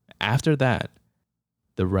 After that,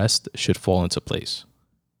 the rest should fall into place.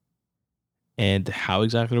 And how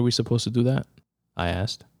exactly are we supposed to do that? I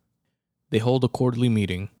asked. They hold a quarterly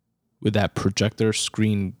meeting with that projector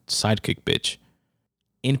screen sidekick bitch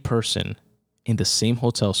in person in the same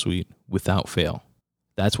hotel suite without fail.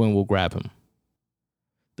 That's when we'll grab him.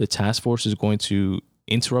 The task force is going to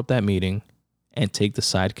interrupt that meeting and take the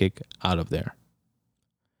sidekick out of there.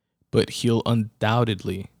 But he'll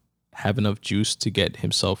undoubtedly have enough juice to get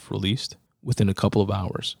himself released within a couple of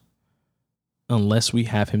hours, unless we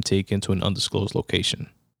have him taken to an undisclosed location,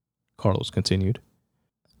 Carlos continued.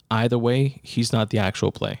 Either way, he's not the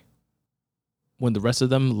actual play. When the rest of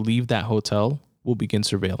them leave that hotel, we'll begin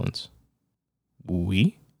surveillance.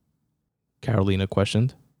 We? Carolina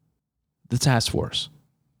questioned. The task force,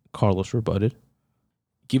 Carlos rebutted.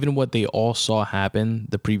 Given what they all saw happen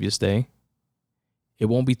the previous day, it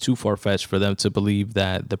won't be too far-fetched for them to believe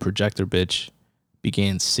that the projector bitch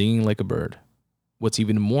began singing like a bird. What's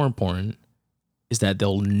even more important is that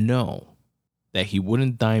they'll know that he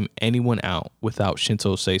wouldn't dime anyone out without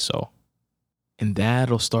Shinto say so. And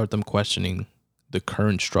that'll start them questioning the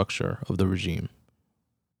current structure of the regime.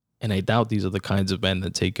 And I doubt these are the kinds of men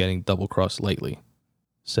that take getting double-crossed lightly,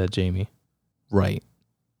 said Jamie. Right,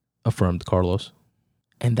 affirmed Carlos.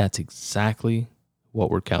 And that's exactly what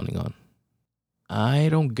we're counting on. I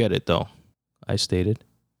don't get it, though, I stated.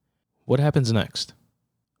 What happens next?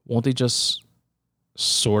 Won't they just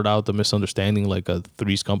sort out the misunderstanding like a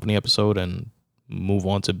Three's Company episode and move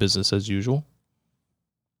on to business as usual?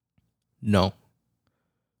 No.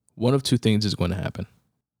 One of two things is going to happen,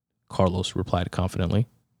 Carlos replied confidently.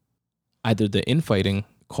 Either the infighting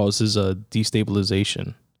causes a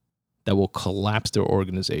destabilization that will collapse their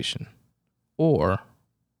organization, or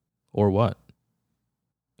what?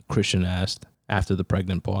 Christian asked after the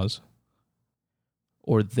pregnant pause.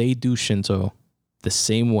 Or they do Shinto the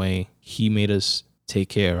same way he made us take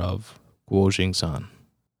care of Guo Jing-san,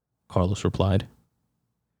 Carlos replied.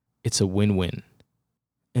 It's a win-win,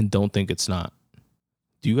 and don't think it's not.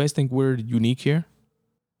 Do you guys think we're unique here?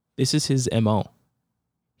 This is his MO.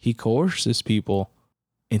 He coerces people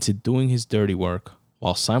into doing his dirty work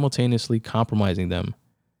while simultaneously compromising them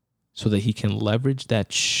so that he can leverage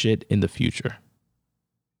that shit in the future.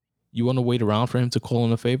 You want to wait around for him to call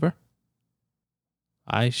in a favor?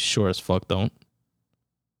 I sure as fuck don't.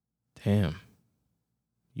 Damn.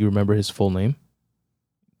 You remember his full name?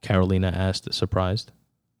 Carolina asked, surprised.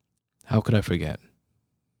 How could I forget?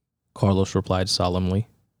 Carlos replied solemnly.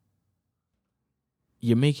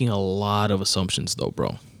 You're making a lot of assumptions though,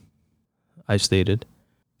 bro. I stated.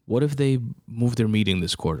 What if they move their meeting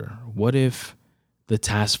this quarter? What if the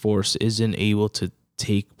task force isn't able to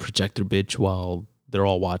take Projector Bitch while they're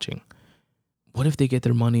all watching? What if they get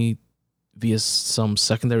their money via some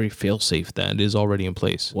secondary failsafe that is already in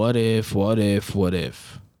place? What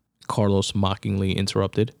if? Carlos mockingly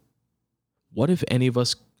interrupted. What if any of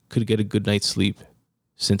us could get a good night's sleep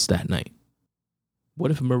since that night?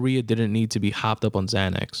 What if Maria didn't need to be hopped up on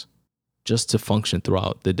Xanax just to function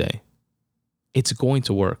throughout the day? It's going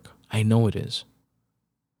to work. I know it is.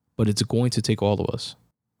 But it's going to take all of us.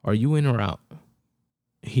 Are you in or out?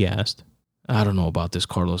 He asked. I don't know about this,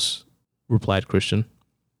 Carlos, replied Christian.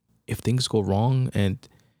 If things go wrong and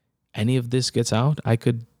any of this gets out, I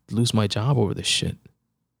could lose my job over this shit.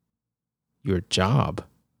 Your job?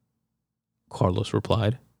 Carlos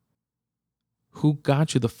replied. Who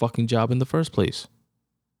got you the fucking job in the first place?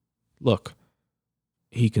 Look,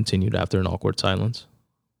 he continued after an awkward silence.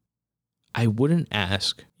 I wouldn't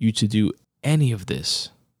ask you to do any of this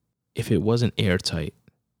if it wasn't airtight.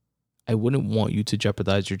 I wouldn't want you to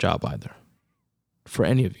jeopardize your job either. For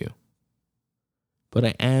any of you. But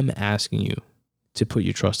I am asking you to put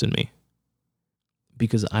your trust in me.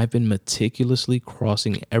 Because I've been meticulously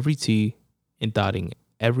crossing every T and dotting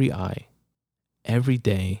every I every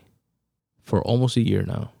day for almost a year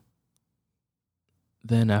now.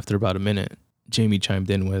 Then after about a minute, Jamie chimed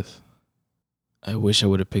in with, I wish I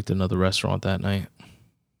would have picked another restaurant that night.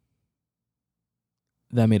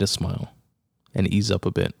 That made us smile and ease up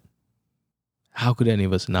a bit. How could any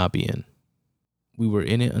of us not be in? We were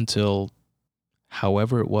in it until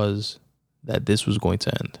however it was that this was going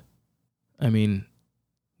to end. I mean,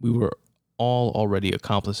 we were all already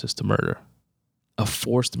accomplices to murder. A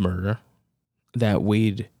forced murder that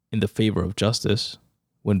weighed in the favor of justice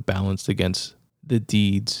when balanced against the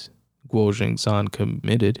deeds Guo Zhengzhan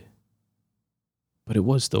committed. But it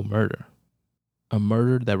was still murder. A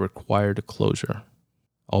murder that required a closure,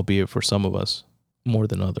 albeit for some of us, more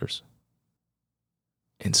than others.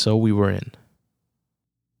 And so we were in.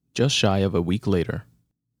 Just shy of a week later,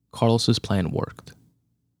 Carlos's plan worked.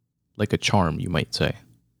 Like a charm, you might say.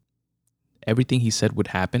 Everything he said would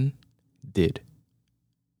happen, did.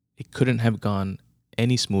 It couldn't have gone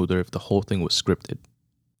any smoother if the whole thing was scripted.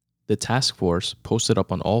 The task force posted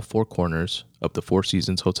up on all four corners of the Four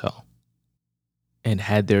Seasons Hotel and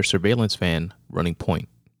had their surveillance van running point,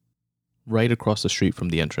 right across the street from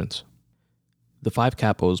the entrance. The five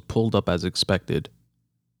capos pulled up as expected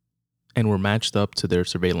and were matched up to their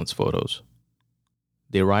surveillance photos.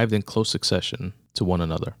 They arrived in close succession to one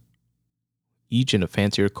another, each in a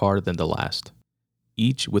fancier car than the last,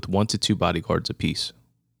 each with 1 to 2 bodyguards apiece.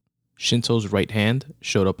 Shinto's right hand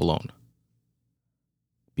showed up alone.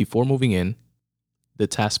 Before moving in, the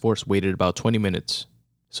task force waited about 20 minutes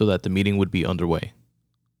so that the meeting would be underway.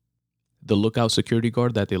 The lookout security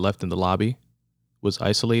guard that they left in the lobby was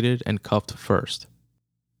isolated and cuffed first,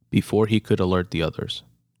 before he could alert the others.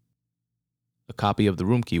 A copy of the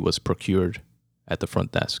room key was procured at the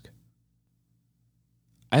front desk.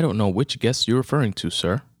 I don't know which guest you're referring to,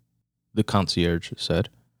 sir, the concierge said.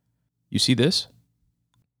 You see this?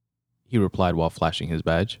 He replied while flashing his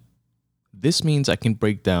badge. This means I can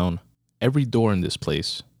break down every door in this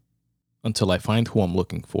place until I find who I'm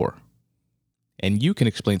looking for. And you can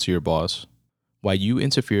explain to your boss why you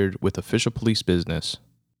interfered with official police business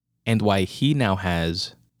and why he now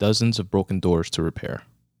has dozens of broken doors to repair.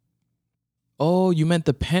 Oh, you meant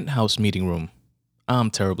the penthouse meeting room.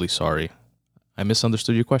 I'm terribly sorry. I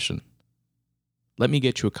misunderstood your question. Let me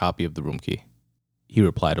get you a copy of the room key, he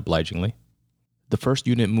replied obligingly. The first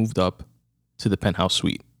unit moved up to the penthouse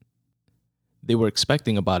suite. They were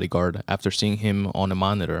expecting a bodyguard after seeing him on a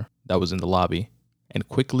monitor that was in the lobby and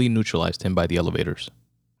quickly neutralized him by the elevators.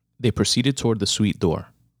 They proceeded toward the suite door,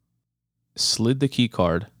 slid the key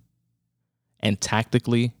card, and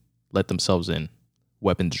tactically let themselves in,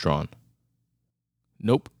 weapons drawn.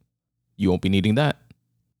 Nope, you won't be needing that,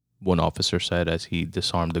 one officer said as he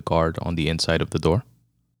disarmed the guard on the inside of the door.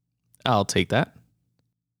 I'll take that,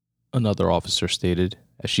 another officer stated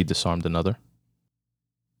as she disarmed another.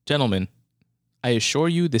 Gentlemen, I assure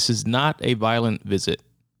you this is not a violent visit.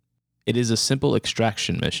 It is a simple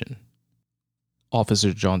extraction mission,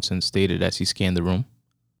 Officer Johnson stated as he scanned the room.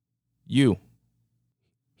 You,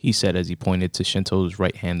 he said as he pointed to Shinto's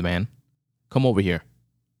right-hand man. Come over here.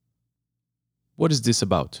 What is this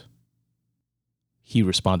about? He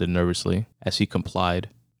responded nervously as he complied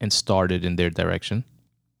and started in their direction.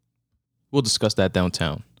 We'll discuss that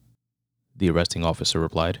downtown, the arresting officer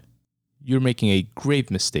replied. You're making a grave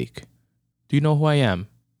mistake. Do you know who I am?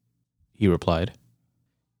 He replied.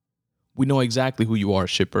 We know exactly who you are,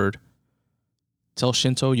 shitbird. Tell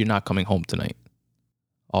Shinto you're not coming home tonight,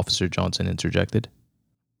 Officer Johnson interjected.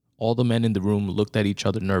 All the men in the room looked at each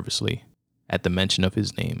other nervously at the mention of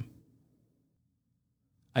his name.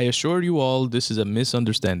 I assure you all this is a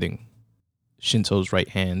misunderstanding, Shinto's right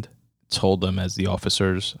hand told them as the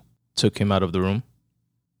officers took him out of the room.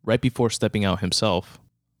 Right before stepping out himself,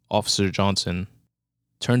 Officer Johnson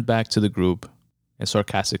turned back to the group and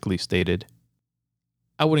sarcastically stated,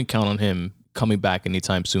 I wouldn't count on him coming back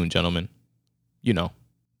anytime soon, gentlemen. You know,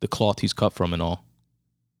 the cloth he's cut from and all.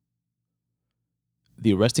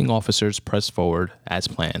 The arresting officers pressed forward as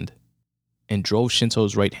planned and drove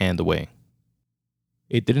Shinto's right hand away.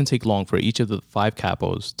 It didn't take long for each of the 5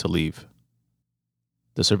 capos to leave.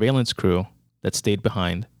 The surveillance crew that stayed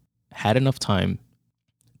behind had enough time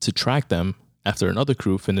to track them after another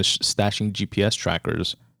crew finished stashing GPS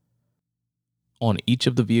trackers on each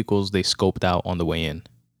of the vehicles they scoped out on the way in.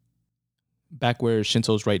 Back where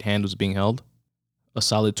Shinto's right hand was being held, a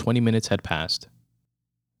solid 20 minutes had passed,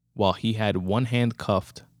 while he had one hand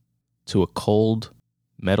cuffed to a cold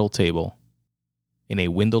metal table in a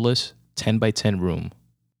windowless 10 by 10 room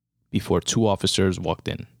before 2 officers walked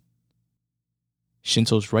in.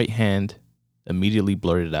 Shinto's right hand immediately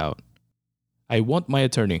blurted out, I want my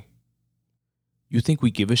attorney. You think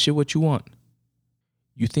we give a shit what you want?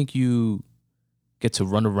 You think you get to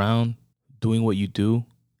run around doing what you do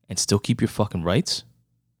and still keep your fucking rights?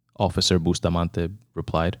 Officer Bustamante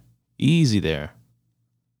replied. Easy there,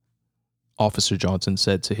 Officer Johnson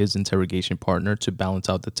said to his interrogation partner to balance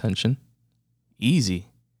out the tension. Easy,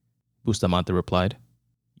 Bustamante replied.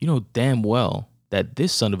 You know damn well that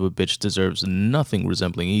this son of a bitch deserves nothing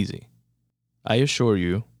resembling easy. I assure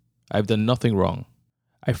you, I've done nothing wrong.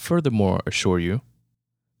 I furthermore assure you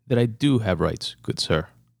that I do have rights, good sir,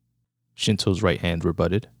 Shinto's right hand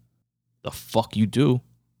rebutted. The fuck you do,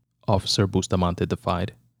 Officer Bustamante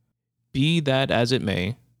defied. Be that as it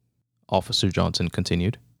may, Officer Johnson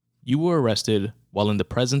continued, you were arrested while in the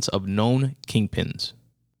presence of known kingpins,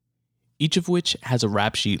 each of which has a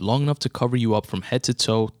rap sheet long enough to cover you up from head to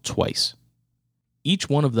toe twice. Each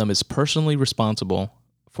one of them is personally responsible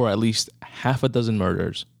for at least half a dozen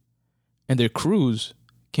murders, and their crews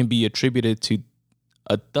can be attributed to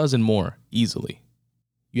a dozen more easily.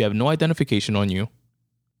 You have no identification on you.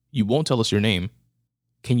 You won't tell us your name.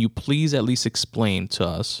 Can you please at least explain to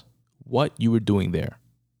us what you were doing there?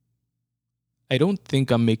 I don't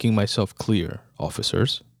think I'm making myself clear,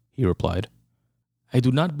 officers, he replied. I do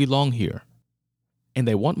not belong here, and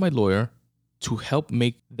I want my lawyer to help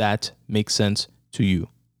make that make sense to you.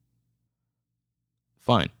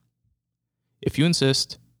 Fine. If you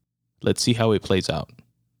insist, let's see how it plays out,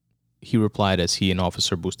 he replied as he and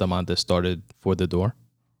Officer Bustamante started for the door.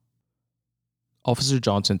 Officer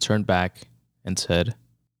Johnson turned back and said,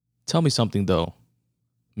 Tell me something though,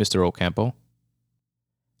 Mr. Ocampo.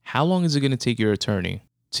 How long is it going to take your attorney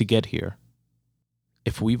to get here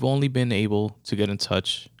if we've only been able to get in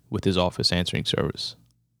touch with his office answering service?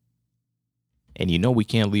 And you know we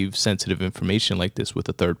can't leave sensitive information like this with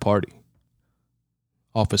a third party,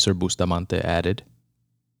 Officer Bustamante added.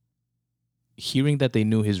 Hearing that they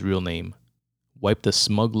knew his real name wiped a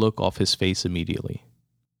smug look off his face immediately.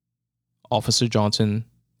 Officer Johnson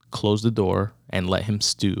closed the door and let him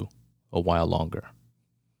stew a while longer.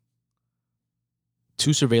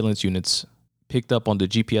 2 surveillance units picked up on the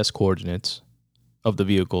GPS coordinates of the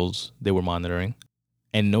vehicles they were monitoring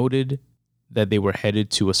and noted that they were headed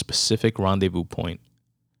to a specific rendezvous point,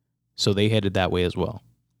 so they headed that way as well.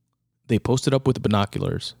 They posted up with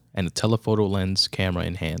binoculars and a telephoto lens camera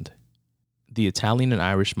in hand. The Italian and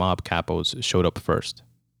Irish mob capos showed up first,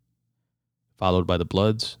 followed by the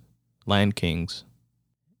Bloods, Land Kings,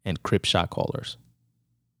 and Crip shot callers.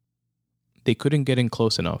 They couldn't get in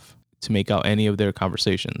close enough to make out any of their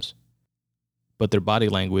conversations, but their body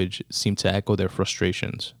language seemed to echo their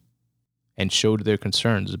frustrations and showed their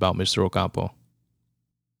concerns about Mr. Ocampo,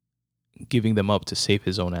 giving them up to save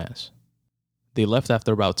his own ass. They left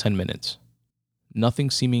after about 10 minutes, nothing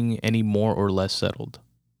seeming any more or less settled.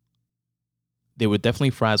 They were definitely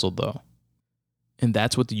frazzled though, and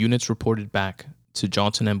that's what the units reported back to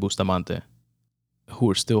Johnson and Bustamante, who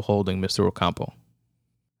were still holding Mr. Ocampo.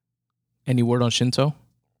 Any word on Shinto?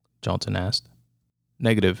 Johnson asked.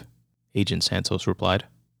 Negative, Agent Santos replied.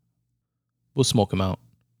 We'll smoke him out,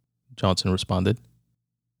 Johnson responded.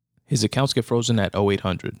 His accounts get frozen at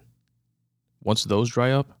 0800. Once those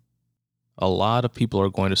dry up, a lot of people are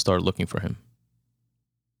going to start looking for him.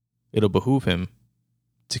 It'll behoove him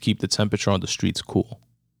to keep the temperature on the streets cool.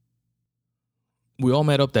 We all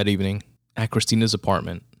met up that evening at Christina's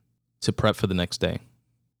apartment to prep for the next day.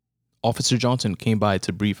 Officer Johnson came by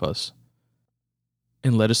to brief us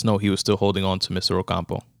and let us know he was still holding on to Mr.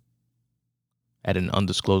 Ocampo at an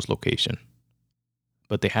undisclosed location,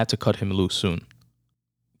 but they had to cut him loose soon.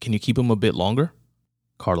 Can you keep him a bit longer?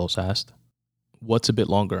 Carlos asked. What's a bit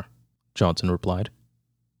longer? Johnson replied.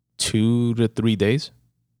 2 to 3 days,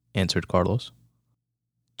 answered Carlos.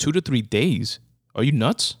 2 to 3 days? Are you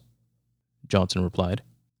nuts? Johnson replied.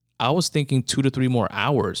 I was thinking 2 to 3 more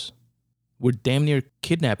hours. We're damn near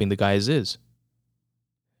kidnapping the guy as is.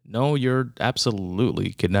 No, you're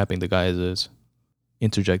absolutely kidnapping the guy as is,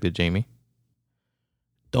 interjected Jamie.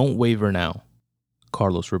 Don't waver now,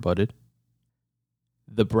 Carlos rebutted.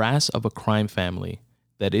 The brass of a crime family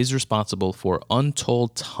that is responsible for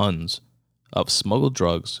untold tons of smuggled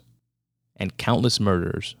drugs and countless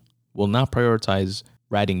murders will not prioritize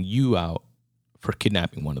ratting you out for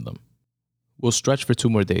kidnapping one of them. We'll stretch for 2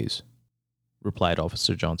 more days, replied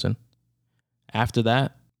Officer Johnson. After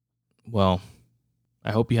that, well,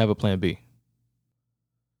 I hope you have a plan B.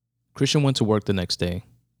 Christian went to work the next day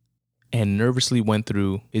and nervously went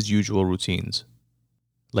through his usual routines,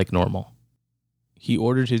 like normal. He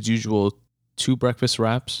ordered his usual 2 breakfast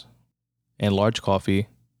wraps and large coffee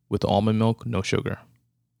with almond milk, no sugar,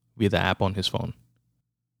 via the app on his phone.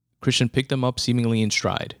 Christian picked them up seemingly in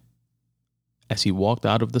stride as he walked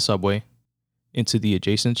out of the subway into the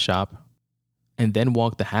adjacent shop and then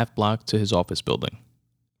walked the half block to his office building.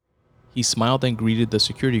 He smiled and greeted the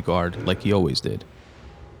security guard like he always did.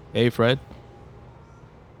 Hey, Fred,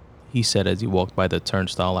 he said as he walked by the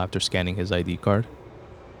turnstile after scanning his ID card.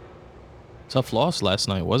 Tough loss last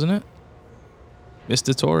night, wasn't it?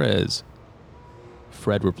 Mr. Torres,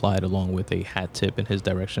 Fred replied along with a hat tip in his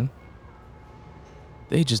direction.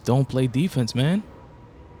 They just don't play defense, man.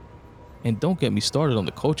 And don't get me started on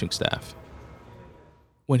the coaching staff.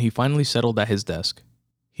 When he finally settled at his desk,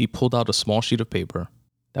 he pulled out a small sheet of paper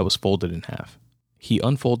that was folded in half. He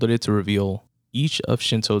unfolded it to reveal each of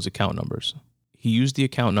Shinto's account numbers. He used the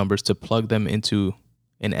account numbers to plug them into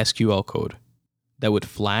an SQL code that would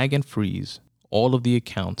flag and freeze all of the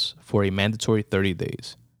accounts for a mandatory 30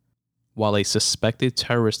 days, while a suspected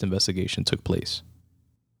terrorist investigation took place.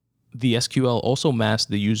 The SQL also masked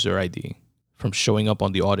the user ID from showing up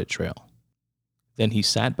on the audit trail. Then he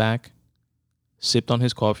sat back, sipped on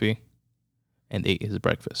his coffee, and ate his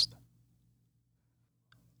breakfast.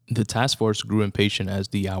 The task force grew impatient as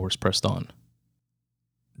the hours pressed on.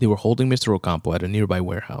 They were holding Mr. Ocampo at a nearby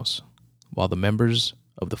warehouse, while the members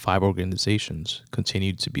of the 5 organizations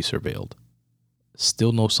continued to be surveilled.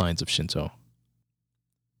 Still no signs of Shinto.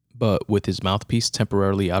 But with his mouthpiece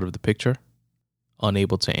temporarily out of the picture,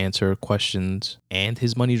 unable to answer questions, and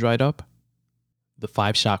his money dried up, the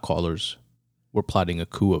 5 shot callers were plotting a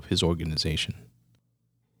coup of his organization.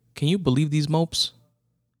 Can you believe these mopes?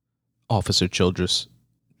 Officer Childress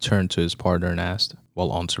turned to his partner and asked,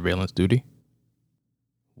 while on surveillance duty.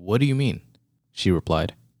 What do you mean? She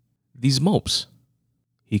replied. These mopes,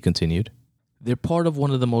 he continued. They're part of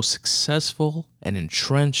one of the most successful and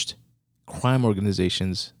entrenched crime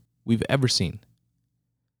organizations we've ever seen.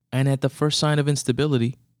 And at the first sign of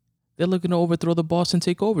instability, they're looking to overthrow the boss and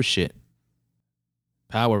take over shit.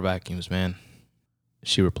 Power vacuums, man,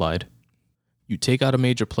 she replied. You take out a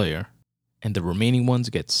major player, and the remaining ones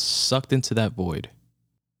get sucked into that void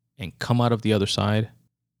and come out of the other side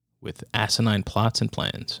with asinine plots and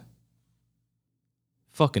plans.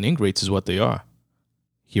 Fucking ingrates is what they are,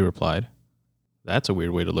 he replied. That's a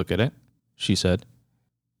weird way to look at it, she said.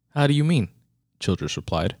 How do you mean? Childress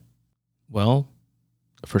replied. Well,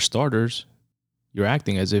 for starters, you're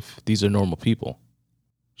acting as if these are normal people,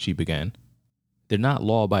 she began. They're not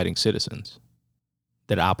law-abiding citizens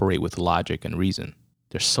that operate with logic and reason.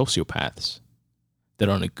 They're sociopaths that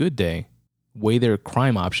on a good day weigh their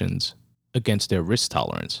crime options against their risk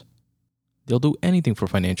tolerance. They'll do anything for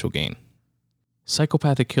financial gain.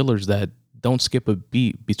 Psychopathic killers that don't skip a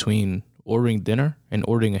beat between ordering dinner and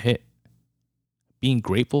ordering a hit. Being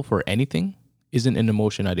grateful for anything isn't an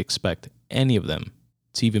emotion I'd expect any of them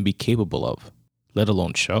to even be capable of, let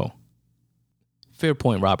alone show. Fair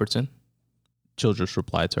point, Robertson, Childress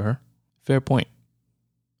replied to her. Fair point.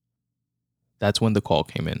 That's when the call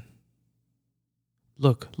came in.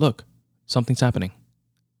 Look, something's happening.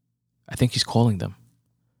 I think he's calling them,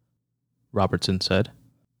 Robertson said.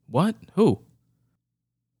 What? Who?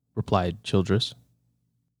 Replied Childress.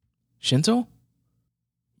 Shinto?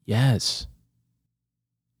 Yes.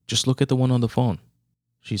 Just look at the one on the phone,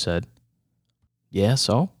 she said. Yeah,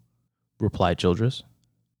 so? Replied Childress.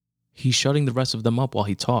 He's shutting the rest of them up while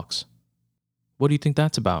he talks, What do you think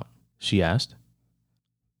that's about? She asked.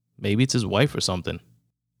 Maybe it's his wife or something,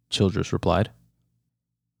 Childress replied.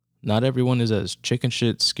 Not everyone is as chicken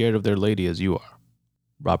shit scared of their lady as you are,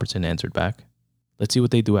 Robertson answered back. Let's see what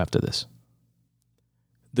they do after this.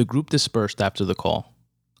 The group dispersed after the call.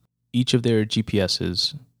 Each of their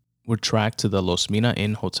GPSs were tracked to the Los Mina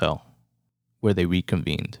Inn Hotel, where they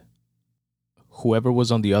reconvened. Whoever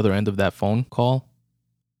was on the other end of that phone call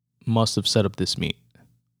must have set up this meet.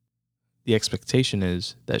 The expectation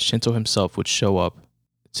is that Shinto himself would show up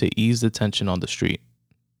to ease the tension on the street.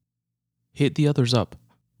 Hit the others up,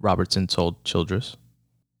 Robertson told Childress.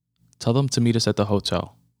 Tell them to meet us at the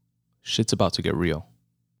hotel. Shit's about to get real.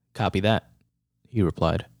 Copy that, he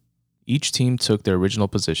replied. Each team took their original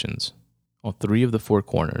positions on 3 of the 4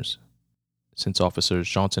 corners, since officers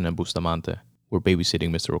Johnson and Bustamante were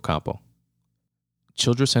babysitting Mr. Ocampo.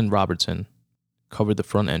 Childress and Robertson covered the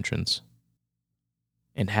front entrance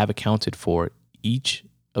and have accounted for each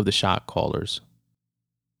of the shot callers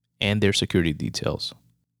and their security details.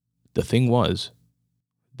 The thing was,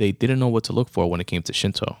 they didn't know what to look for when it came to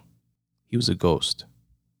Shinto. He was a ghost.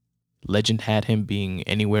 Legend had him being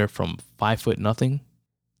anywhere from 5'0"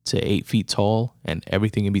 to 8 feet tall and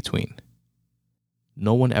everything in between.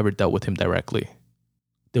 No one ever dealt with him directly.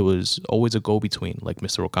 There was always a go-between like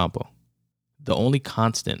Mr. Ocampo. The only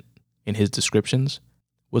constant in his descriptions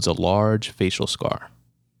was a large facial scar.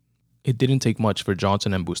 It didn't take much for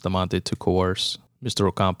Johnson and Bustamante to coerce Mr.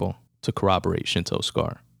 Ocampo to corroborate Shinto's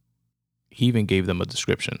scar. He even gave them a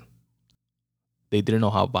description. They didn't know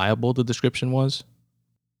how viable the description was,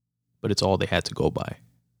 but it's all they had to go by.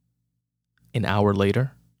 An hour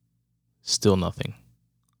later, still nothing.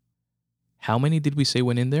 How many did we say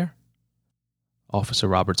went in there? Officer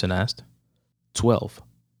Robertson asked. 12,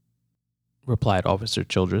 replied Officer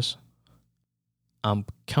Childress. I'm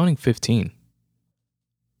counting 15,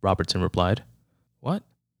 Robertson replied. What?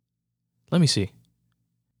 Let me see,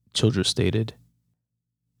 Childress stated,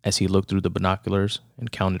 as he looked through the binoculars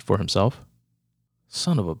and counted for himself.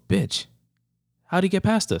 Son of a bitch. How'd he get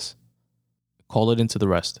past us? Call it into the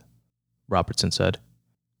rest, Robertson said.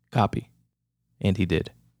 Copy. And he did.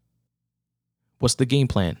 What's the game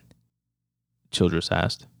plan? Childress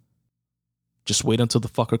asked. Just wait until the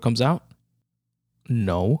fucker comes out?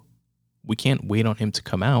 No. We can't wait on him to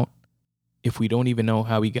come out if we don't even know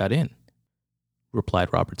how he got in,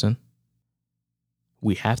 replied Robertson.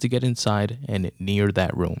 We have to get inside and near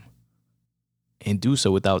that room. And do so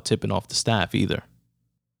without tipping off the staff either,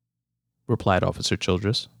 replied Officer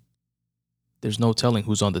Childress. There's no telling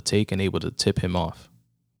who's on the take and able to tip him off.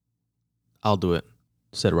 I'll do it,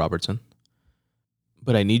 said Robertson.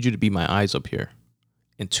 But I need you to be my eyes up here,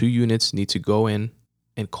 and 2 units need to go in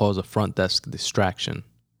and cause a front desk distraction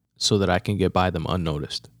so that I can get by them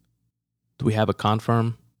unnoticed. Do we have a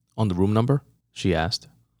confirm on the room number? She asked.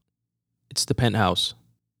 It's the penthouse,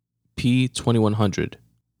 P2100,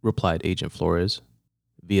 replied Agent Flores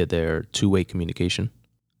via their 2-way communication.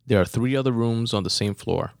 There are 3 other rooms on the same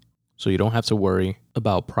floor, so you don't have to worry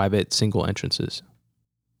about private single entrances.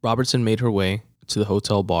 Robertson made her way to the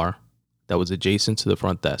hotel bar that was adjacent to the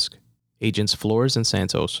front desk. Agents Flores and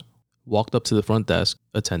Santos walked up to the front desk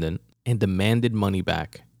attendant and demanded money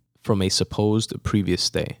back from a supposed previous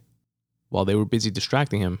stay. While they were busy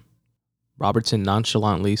distracting him, Robertson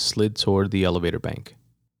nonchalantly slid toward the elevator bank.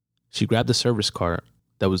 She grabbed the service cart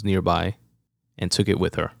that was nearby and took it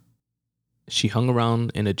with her. She hung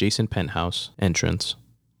around an adjacent penthouse entrance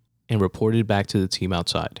and reported back to the team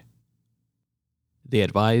outside. They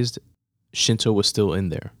advised Shinto was still in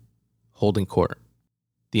there, holding court.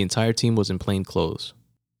 The entire team was in plain clothes,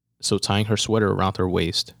 so tying her sweater around her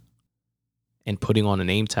waist and putting on a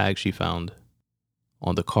name tag she found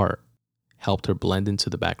on the cart helped her blend into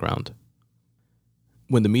the background.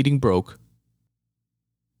 When the meeting broke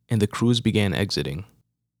and the crews began exiting,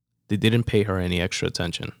 they didn't pay her any extra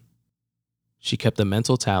attention. She kept a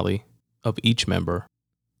mental tally of each member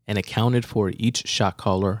and accounted for each shot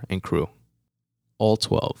caller and crew. All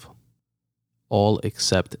 12. All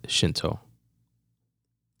except Shinto.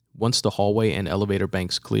 Once the hallway and elevator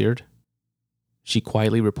banks cleared, she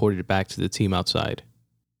quietly reported back to the team outside.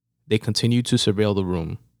 They continued to surveil the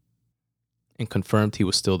room and confirmed he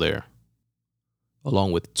was still there,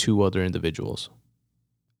 along with 2 other individuals.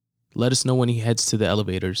 Let us know when he heads to the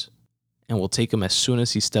elevators, and we'll take him as soon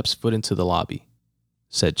as he steps foot into the lobby,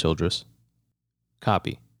 said Childress.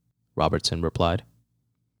 Copy, Robertson replied.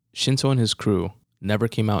 Shinto and his crew never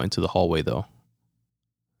came out into the hallway, though.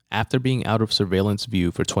 After being out of surveillance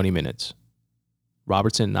view for 20 minutes,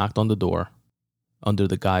 Robertson knocked on the door under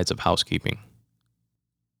the guise of housekeeping.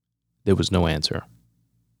 There was no answer.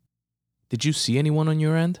 Did you see anyone on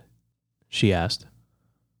your end? she asked.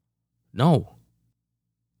 No.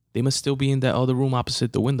 They must still be in that other room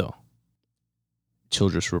opposite the window,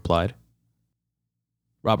 Childress replied.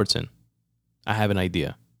 Robertson, I have an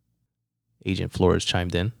idea, Agent Flores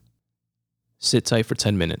chimed in. Sit tight for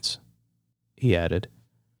 10 minutes, he added.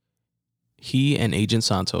 He and Agent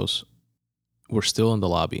Santos were still in the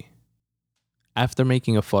lobby. After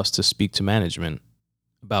making a fuss to speak to management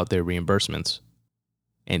about their reimbursements,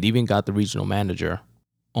 and even got the regional manager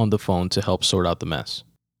on the phone to help sort out the mess,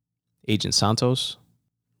 Agent Santos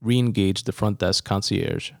re-engaged the front desk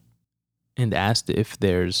concierge and asked if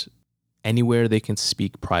there's anywhere they can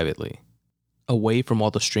speak privately, away from all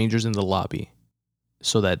the strangers in the lobby,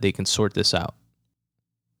 so that they can sort this out.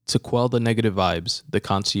 To quell the negative vibes, the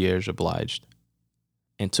concierge obliged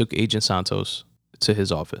and took Agent Santos to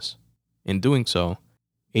his office. In doing so,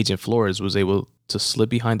 Agent Flores was able to slip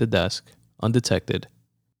behind the desk undetected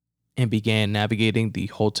and began navigating the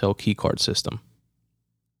hotel keycard system.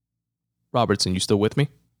 Robertson, you still with me?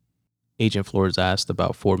 Agent Flores asked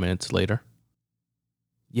about 4 minutes later.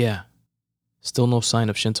 Yeah, still no sign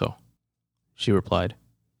of Shinto, she replied.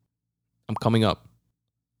 I'm coming up,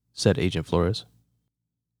 said Agent Flores.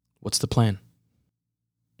 What's the plan?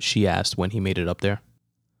 She asked when he made it up there.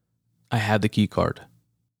 I have the key card.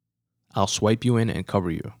 I'll swipe you in and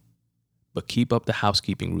cover you, but keep up the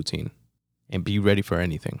housekeeping routine and be ready for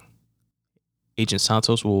anything. Agent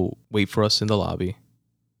Santos will wait for us in the lobby,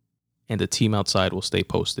 and the team outside will stay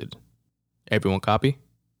posted. Everyone copy?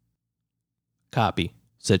 Copy,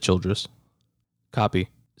 said Childress. Copy,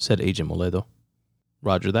 said Agent Moledo.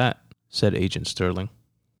 Roger that, said Agent Sterling.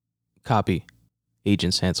 Copy,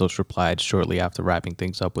 Agent Santos replied shortly after wrapping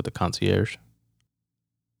things up with the concierge.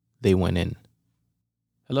 They went in.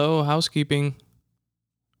 Hello, housekeeping,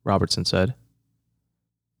 Robertson said,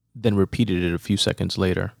 then repeated it a few seconds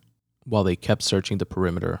later while they kept searching the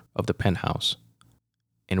perimeter of the penthouse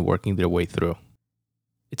and working their way through.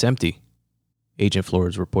 It's empty, Agent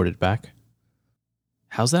Flores reported back.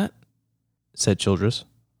 How's that? Said Childress.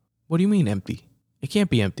 What do you mean empty? It can't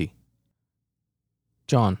be empty.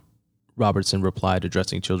 John, Robertson replied,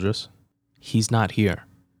 addressing Childress. He's not here.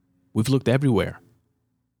 We've looked everywhere.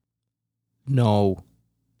 No,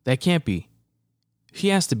 that can't be. He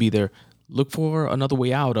has to be there. Look for another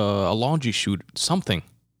way out, a laundry chute, something,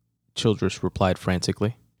 Childress replied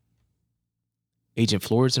frantically. Agent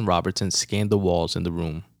Flores and Robertson scanned the walls in the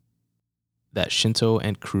room that Shinto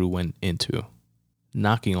and crew went into,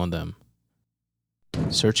 knocking on them,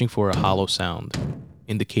 searching for a hollow sound,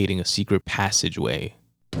 indicating a secret passageway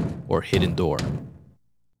or hidden door.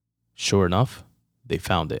 Sure enough, they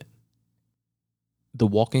found it. The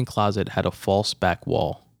walk-in closet had a false back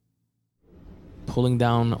wall. Pulling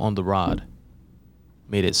down on the rod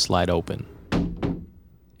made it slide open,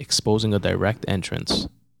 exposing a direct entrance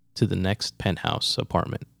to the next penthouse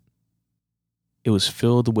apartment. It was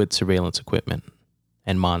filled with surveillance equipment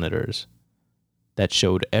and monitors that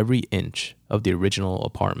showed every inch of the original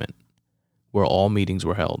apartment where all meetings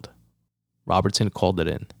were held. Robertson called it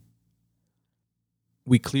in.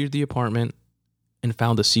 We cleared the apartment and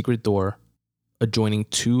found a secret door adjoining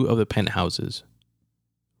 2 of the penthouses,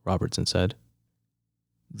 Robertson said.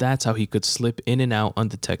 That's how he could slip in and out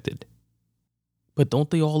undetected. But don't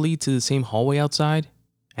they all lead to the same hallway outside?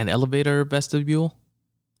 An elevator vestibule?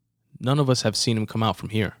 None of us have seen him come out from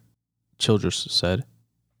here, Childress said.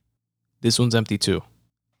 This one's empty too,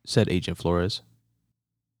 said Agent Flores.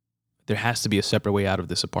 There has to be a separate way out of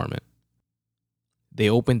this apartment. They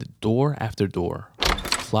opened door after door,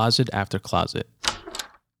 closet after closet,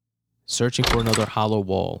 searching for another hollow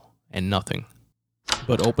wall and nothing.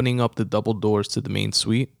 But opening up the double doors to the main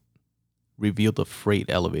suite revealed a freight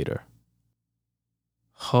elevator.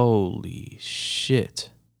 Holy shit,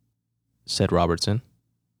 said Robertson.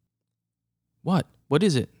 What? What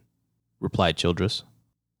is it? Replied Childress.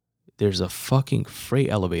 There's a fucking freight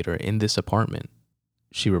elevator in this apartment,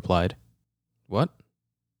 she replied. What?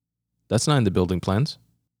 That's not in the building plans,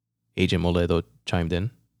 Agent Moledo chimed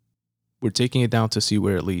in. We're taking it down to see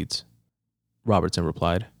where it leads, Robertson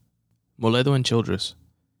replied. Moledo and Childress,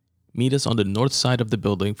 meet us on the north side of the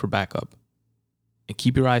building for backup. And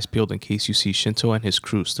keep your eyes peeled in case you see Shinto and his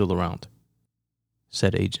crew still around,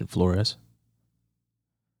 said Agent Flores.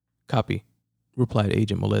 Copy, replied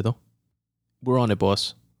Agent Moledo. We're on it,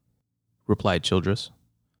 boss, replied Childress.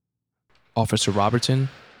 Officer Robertson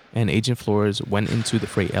and Agent Flores went into the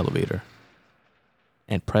freight elevator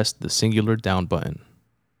and pressed the singular down button.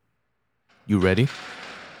 You ready?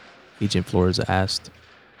 Agent Flores asked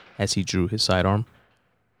as he drew his sidearm.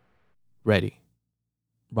 Ready,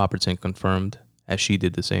 Robertson confirmed as she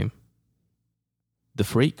did the same. The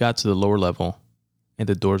freight got to the lower level and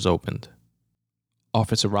the doors opened,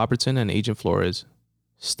 Officer Robertson and Agent Flores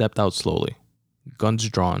stepped out slowly, guns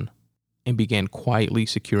drawn, and began quietly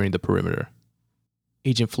securing the perimeter.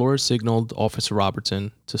 Agent Flores signaled Officer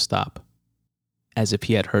Robertson to stop, as if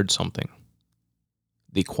he had heard something.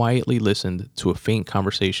 They quietly listened to a faint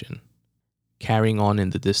conversation, carrying on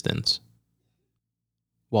in the distance,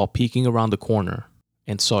 while peeking around the corner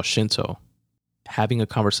and saw Shinto having a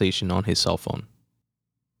conversation on his cell phone.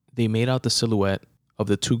 They made out the silhouette of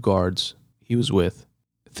the two guards he was with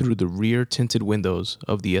through the rear tinted windows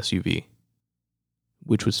of the SUV,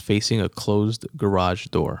 which was facing a closed garage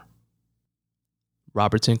door.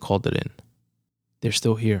 Robertson called it in. They're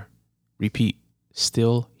still here. Repeat,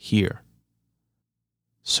 still here.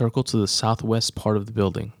 Circle to the southwest part of the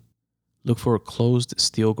building. Look for a closed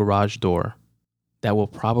steel garage door that will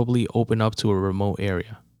probably open up to a remote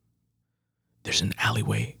area. There's an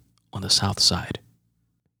alleyway on the south side.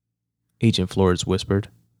 Agent Flores whispered.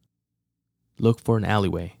 Look for an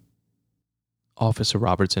alleyway. Officer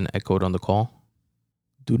Robertson echoed on the call.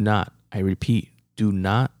 Do not, I repeat, do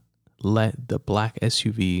not let the black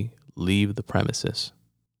SUV leave the premises.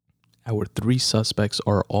 Our 3 suspects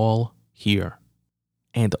are all here,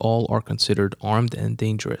 and all are considered armed and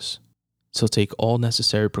dangerous, so take all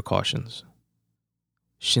necessary precautions.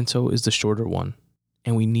 Shinto is the shorter one,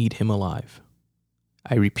 and we need him alive.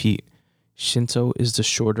 I repeat, Shinto is the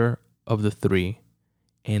shorter of the 3,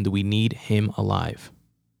 and we need him alive.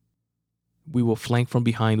 We will flank from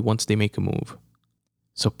behind once they make a move,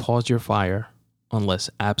 so pause your fire unless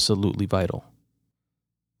absolutely vital.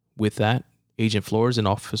 With that, Agent Flores and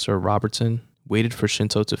Officer Robertson waited for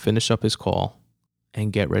Shinto to finish up his call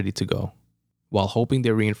and get ready to go, while hoping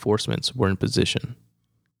their reinforcements were in position.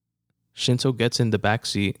 Shinto gets in the back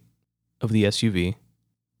seat of the SUV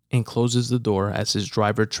and closes the door as his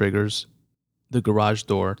driver triggers the garage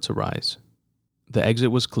door to rise. The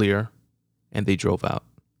exit was clear, and they drove out.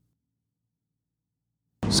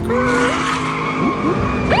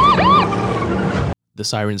 The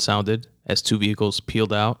siren sounded as 2 vehicles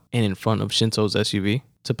peeled out and in front of Shinto's SUV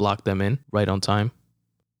to block them in right on time.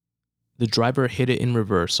 The driver hit it in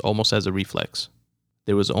reverse almost as a reflex.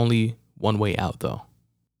 There was only one way out, though.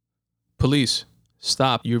 Police,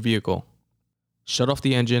 stop your vehicle. Shut off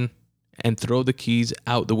the engine and throw the keys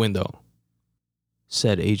out the window,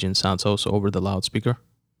 said Agent Santos over the loudspeaker.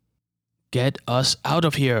 Get us out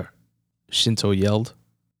of here, Shinto yelled.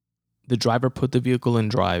 The driver put the vehicle in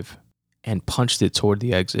drive and punched it toward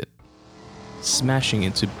the exit, smashing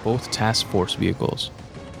into both task force vehicles.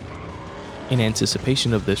 In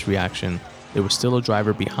anticipation of this reaction, there was still a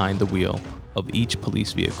driver behind the wheel of each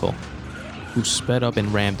police vehicle, who sped up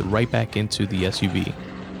and rammed right back into the SUV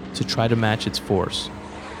to try to match its force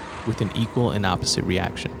with an equal and opposite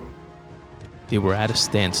reaction. They were at a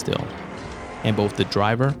standstill, and both the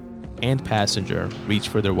driver and passenger reached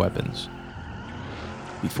for their weapons.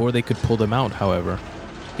 Before they could pull them out, however,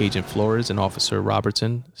 Agent Flores and Officer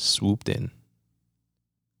Robertson swooped in.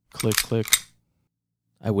 Click, click.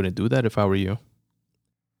 I wouldn't do that if I were you,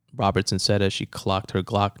 Robertson said as she clocked her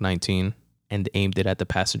Glock 19 and aimed it at the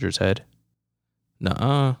passenger's head.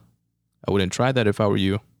 Nuh-uh. I wouldn't try that if I were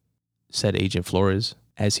you, said Agent Flores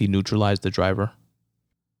as he neutralized the driver.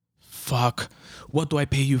 Fuck. What do I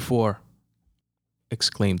pay you for?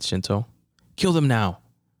 Exclaimed Shinto. Kill them now.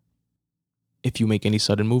 If you make any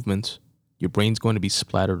sudden movements, your brain's going to be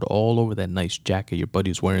splattered all over that nice jacket your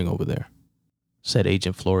buddy's wearing over there, said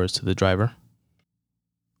Agent Flores to the driver.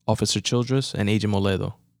 Officer Childress and Agent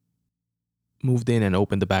Moledo moved in and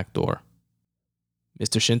opened the back door.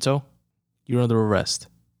 Mr. Shinto, you're under arrest,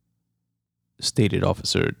 stated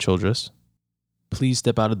Officer Childress. Please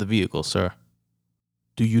step out of the vehicle, sir.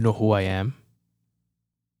 Do you know who I am?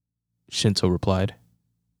 Shinto replied.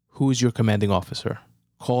 Who is your commanding officer?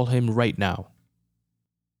 Call him right now.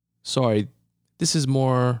 Sorry, this is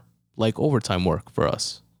more like overtime work for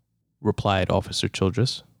us, replied Officer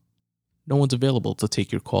Childress. No one's available to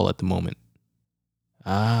take your call at the moment.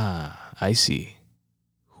 Ah, I see.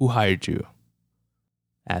 Who hired you?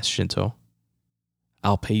 Asked Shinto.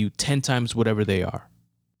 I'll pay you 10 times whatever they are.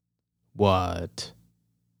 What?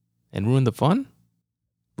 And ruin the fun?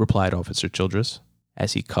 Replied Officer Childress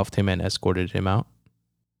as he cuffed him and escorted him out.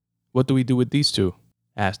 What do we do with these two?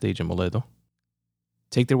 Asked Agent Moledo.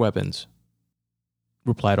 Take their weapons,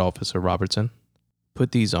 replied Officer Robertson.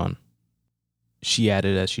 Put these on, she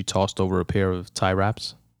added as she tossed over a pair of tie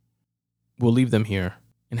wraps. We'll leave them here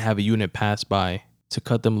and have a unit pass by to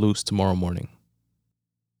cut them loose tomorrow morning.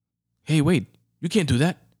 Hey, wait, you can't do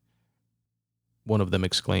that, one of them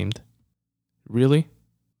exclaimed. Really?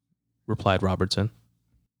 Replied Robertson.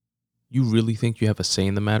 You really think you have a say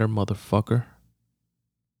in the matter, motherfucker?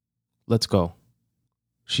 Let's go,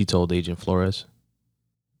 she told Agent Flores.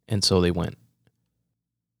 And so they went.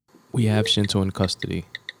 We have Shinto in custody,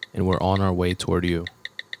 and we're on our way toward you,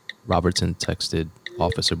 Robertson texted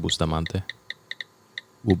Officer Bustamante.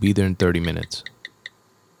 We'll be there in 30 minutes.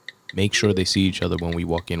 Make sure they see each other when we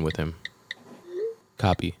walk in with him.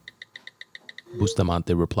 Copy,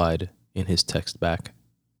 Bustamante replied in his text back.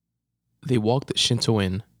 They walked Shinto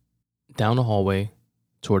in, down a hallway,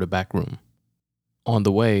 toward a back room. On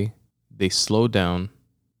the way, they slowed down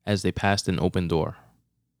as they passed an open door.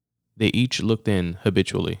 They each looked in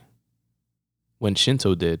habitually. When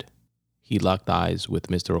Shinto did, he locked eyes with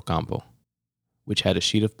Mr. Ocampo, which had a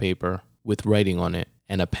sheet of paper with writing on it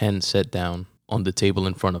and a pen set down on the table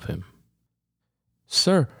in front of him.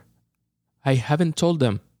 Sir, I haven't told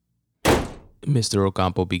them, Mr.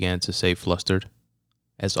 Ocampo began to say, flustered,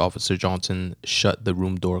 as Officer Johnson shut the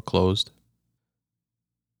room door closed.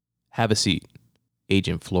 Have a seat,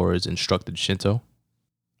 Agent Flores instructed Shinto.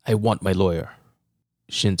 I want my lawyer,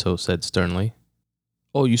 Shinto said sternly.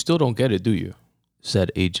 Oh, you still don't get it, do you?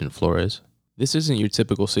 Said Agent Flores. This isn't your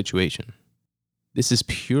typical situation. This is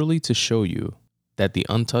purely to show you that the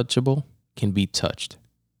untouchable can be touched.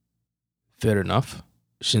 Fair enough,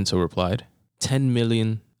 Shinto replied. 10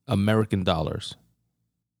 million American dollars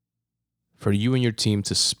for you and your team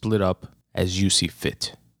to split up as you see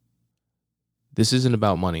fit. This isn't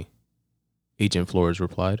about money, Agent Flores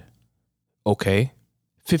replied. Okay,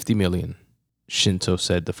 50 million, Shinto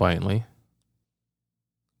said defiantly.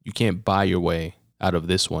 You can't buy your way out of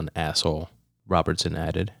this one, asshole, Robertson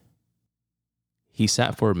added. He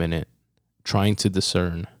sat for a minute, trying to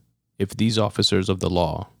discern if these officers of the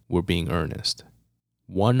law were being earnest.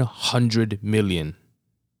 100 million,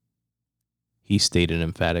 he stated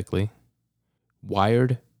emphatically.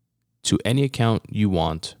 Wired to any account you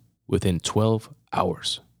want within 12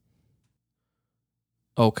 hours.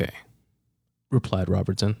 Okay, replied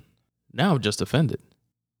Robertson. Now I'm just offended.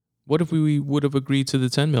 What if we would have agreed to the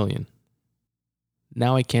 10 million?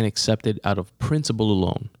 Now I can't accept it out of principle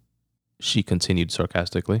alone, she continued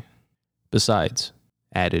sarcastically. Besides,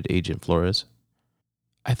 added Agent Flores,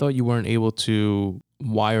 I thought you weren't able to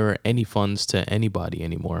wire any funds to anybody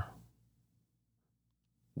anymore.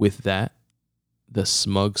 With that, the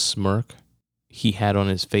smug smirk he had on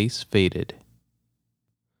his face faded.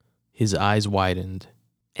 His eyes widened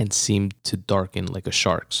and seemed to darken like a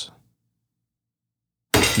shark's.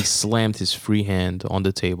 He slammed his free hand on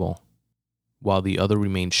the table while the other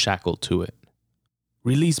remained shackled to it.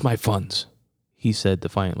 Release my funds, he said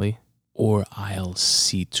defiantly, or I'll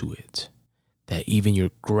see to it that even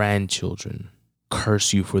your grandchildren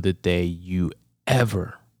curse you for the day you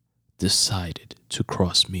ever decided to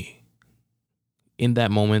cross me. In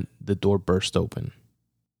that moment, the door burst open.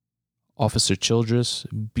 Officer Childress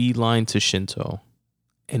beelined to Shinto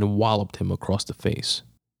and walloped him across the face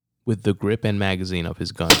with the grip and magazine of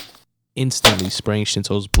his gun, instantly spraying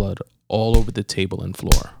Shinto's blood all over the table and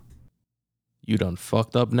floor. You done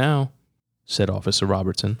fucked up now, said Officer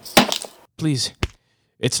Robertson. Please,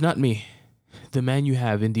 it's not me. The man you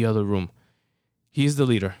have in the other room. He is the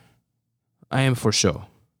leader. I am for show,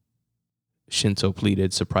 Shinto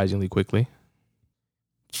pleaded surprisingly quickly.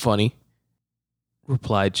 Funny,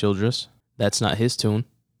 replied Childress. That's not his tune.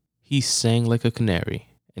 He sang like a canary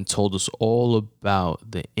and told us all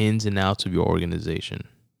about the ins and outs of your organization.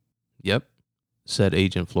 Yep, said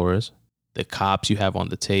Agent Flores. The cops you have on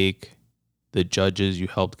the take, the judges you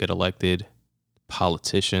helped get elected,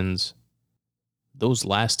 politicians. Those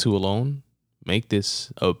last two alone make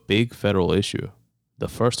this a big federal issue. The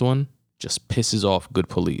first one just pisses off good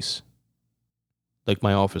police, like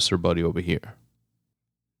my officer buddy over here.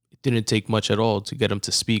 It didn't take much at all to get him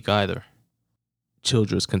to speak either.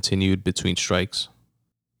 Childress continued between strikes.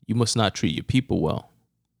 You must not treat your people well.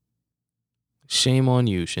 Shame on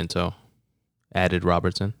you, Shinto, added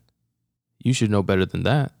Robertson. You should know better than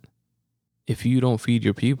that. If you don't feed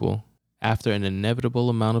your people, after an inevitable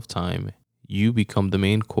amount of time, you become the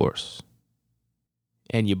main course.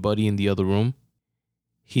 And your buddy in the other room,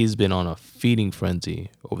 he's been on a feeding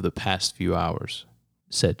frenzy over the past few hours,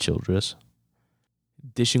 said Childress,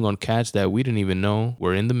 dishing on cats that we didn't even know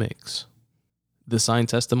were in the mix. The signed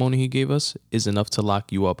testimony he gave us is enough to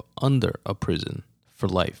lock you up under a prison for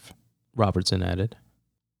life, Robertson added.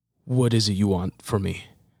 What is it you want from me?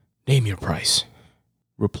 Name your price,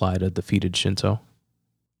 replied a defeated Shinto.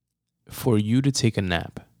 For you to take a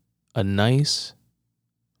nap, a nice,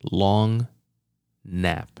 long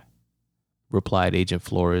nap, replied Agent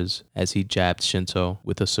Flores as he jabbed Shinto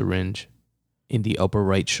with a syringe in the upper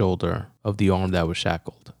right shoulder of the arm that was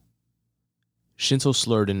shackled. Shinto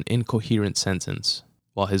slurred an incoherent sentence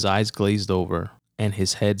while his eyes glazed over and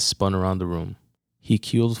his head spun around the room. He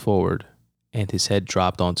keeled forward, and his head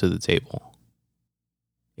dropped onto the table.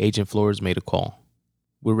 Agent Flores made a call.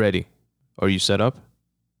 "We're ready. Are you set up?"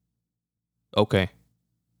 "Okay.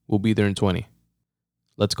 We'll be there in 20.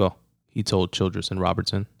 Let's go," he told Childress and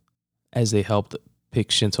Robertson, as they helped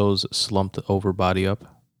pick Shinto's slumped over body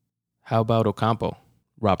up. "How about Ocampo?"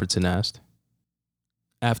 Robertson asked.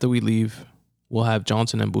 "After we leave, we'll have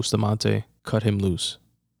Johnson and Bustamante cut him loose,"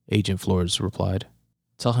 Agent Flores replied.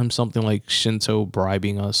 "Tell him something like Shinto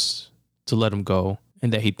bribing us to let him go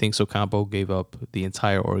and that he thinks Ocampo gave up the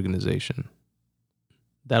entire organization.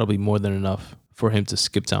 That'll be more than enough for him to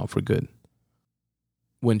skip town for good."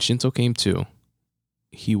 When Shinto came to,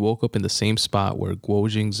 he woke up in the same spot where Guo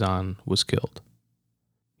Jingzhan was killed.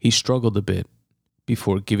 He struggled a bit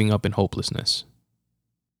before giving up in hopelessness.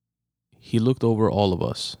 He looked over all of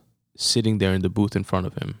us, sitting there in the booth in front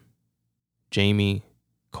of him. Jamie,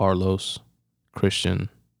 Carlos, Christian,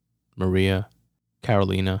 Maria,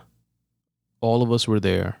 Carolina. All of us were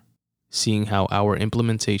there, seeing how our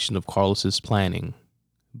implementation of Carlos's planning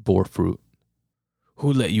bore fruit.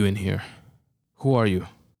 "Who let you in here? Who are you?"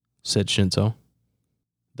 said Shinto.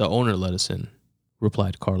 "The owner let us in,"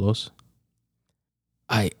 replied Carlos.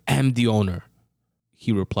 "I am the owner,"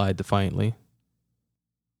 he replied defiantly.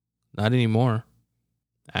 "Not anymore.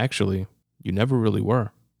 Actually, you never really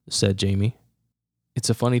were," said Jamie. "It's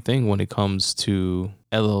a funny thing when it comes to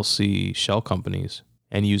LLC shell companies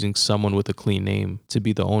and using someone with a clean name to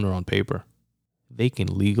be the owner on paper. They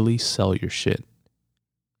can legally sell your shit.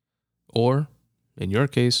 Or, in your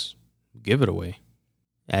case, give it away,"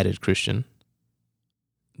 added Christian.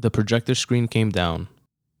 The projector screen came down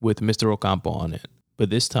with Mr. Ocampo on it, but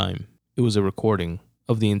this time it was a recording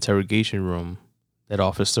of the interrogation room that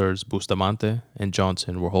officers Bustamante and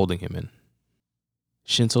Johnson were holding him in.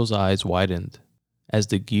 Shinto's eyes widened as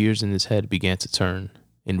the gears in his head began to turn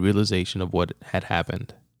in realization of what had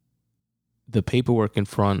happened. The paperwork in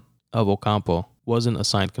front of Ocampo wasn't a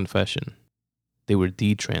signed confession. They were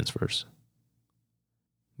deed transfers.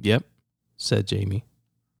 "Yep," said Jamie.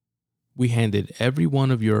 "We handed every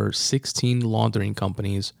one of your 16 laundering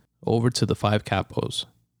companies over to the 5 capos.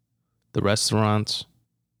 The restaurants,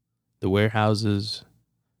 the warehouses,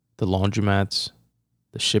 the laundromats,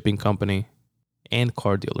 the shipping company, and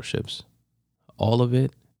car dealerships. All of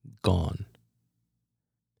it gone.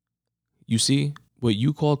 You see, what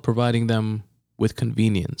you called providing them with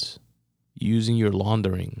convenience, using your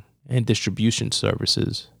laundering and distribution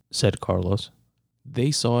services," said Carlos.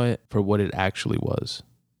 "They saw it for what it actually was.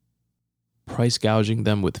 Price gouging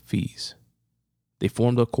them with fees. They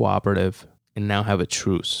formed a cooperative and now have a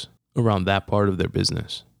truce around that part of their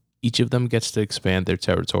business. Each of them gets to expand their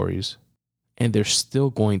territories, and they're still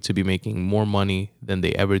going to be making more money than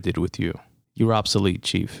they ever did with you. You're obsolete,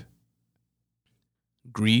 Chief.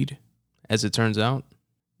 Greed, as it turns out,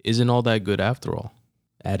 isn't all that good after all,"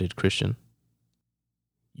 added Christian.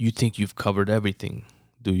 "You think you've covered everything,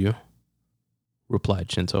 do you?"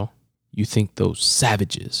 replied Shinto. "You think those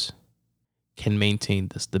savages can maintain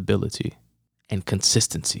the stability and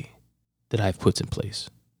consistency that I've put in place?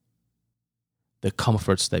 The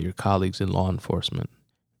comforts that your colleagues in law enforcement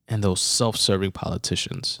and those self-serving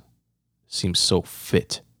politicians seem so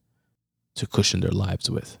fit to cushion their lives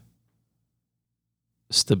with."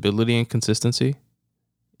 "Stability and consistency?"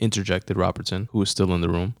 interjected Robertson, who was still in the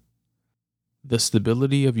room. "The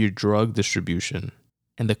stability of your drug distribution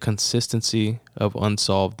and the consistency of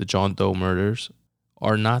unsolved John Doe murders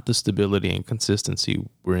are not the stability and consistency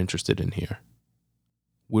we're interested in here.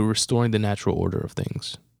 We're restoring the natural order of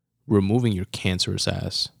things, removing your cancerous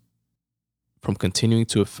ass from continuing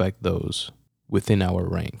to affect those within our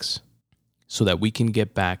ranks so that we can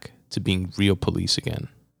get back to being real police again.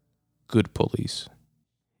 Good police.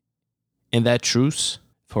 And that truce,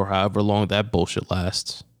 for however long that bullshit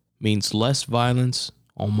lasts, means less violence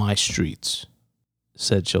on my streets,"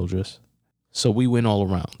 said Childress. "So we win all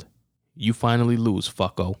around. You finally lose,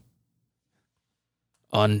 fucko."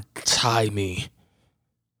 "Untie me,"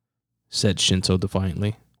 said Shinto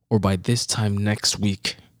defiantly, "or by this time next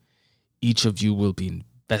week, each of you will be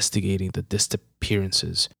investigating the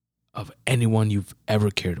disappearances of anyone you've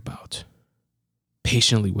ever cared about,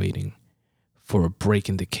 patiently waiting for a break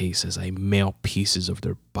in the case as I mail pieces of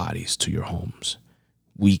their bodies to your homes,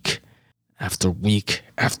 week after week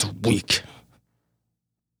after week."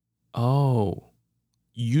 "Oh,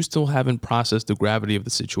 you still haven't processed the gravity of the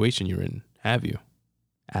situation you're in, have you?"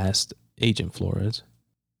 asked Agent Flores.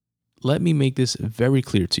 "Let me make this very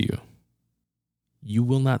clear to you. You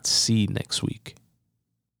will not see next week."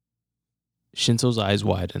 Shinto's eyes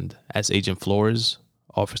widened as Agent Flores,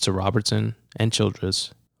 Officer Robertson, and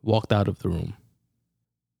Childress walked out of the room.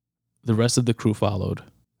 The rest of the crew followed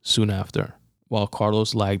soon after, while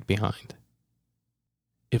Carlos lagged behind.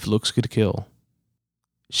 If looks could kill,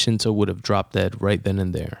 Shinto would have dropped dead right then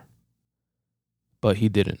and there. But he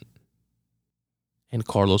didn't. And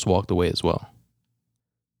Carlos walked away as well.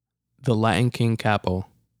 The Latin King Capo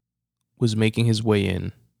was making his way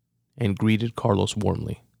in and greeted Carlos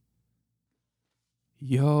warmly.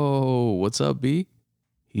 "Yo, what's up, B?"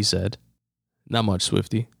 he said. "Not much,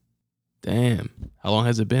 Swifty." "Damn, how long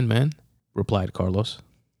has it been, man?" replied Carlos.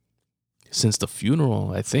 "Since the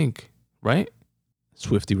funeral, I think, right?"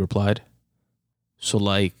 Swifty replied. "So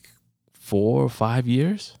like 4 or 5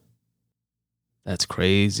 years?" "That's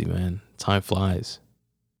crazy, man. Time flies,"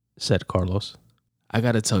 said Carlos. "I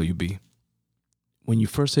gotta tell you, B, when you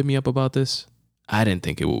first hit me up about this, I didn't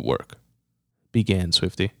think it would work," began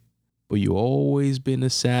Swifty. "But you always been a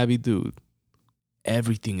savvy dude.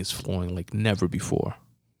 Everything is flowing like never before.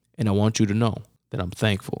 And I want you to know that I'm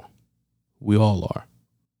thankful. We all are."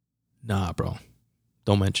 "Nah, bro.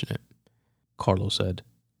 Don't mention it," Carlos said.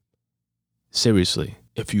 "Seriously,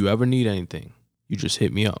 if you ever need anything, you just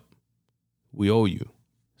hit me up. We owe you,"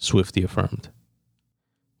 Swifty affirmed.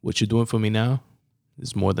 "What you're doing for me now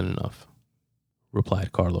is more than enough,"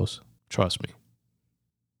 replied Carlos. "Trust me."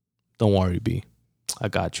 "Don't worry, B. I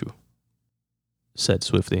got you," said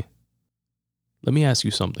Swifty. "Let me ask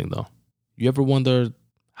you something, though. You ever wonder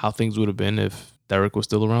how things would have been if Derek was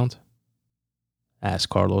still around?" asked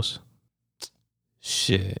Carlos.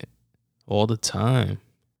 "Shit, all the time.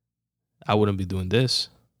 I wouldn't be doing this,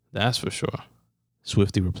 that's for sure,"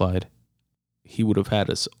 Swifty replied. "He would have had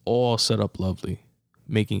us all set up lovely,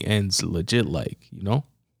 making ends legit like, you know?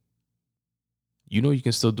 You know you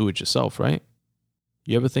can still do it yourself, right?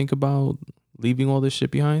 You ever think about leaving all this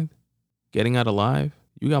shit behind? Getting out alive?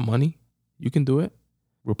 You got money. You can do it,"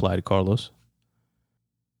 replied Carlos.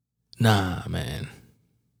 "Nah, man.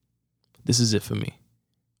 This is it for me,"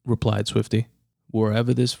 replied Swifty.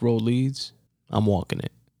 "Wherever this road leads, I'm walking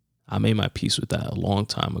it. I made my peace with that a long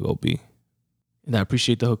time ago, B. And I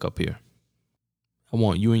appreciate the hookup here. I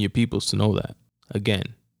want you and your peoples to know that.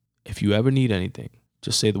 Again, if you ever need anything,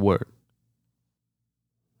 just say the word."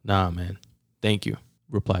 "Nah, man. Thank you,"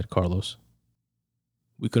 replied Carlos.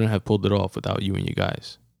 "We couldn't have pulled it off without you and you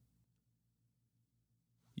guys."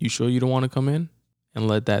 "You sure you don't want to come in and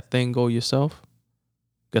let that thing go yourself?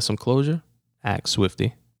 Get some closure?" asked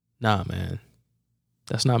Swifty. "Nah, man.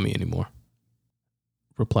 That's not me anymore,"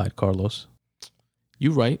 replied Carlos.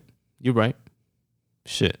 You're right.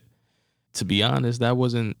 Shit. To be honest, that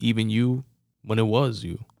wasn't even you when it was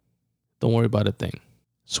you. Don't worry about a thing,"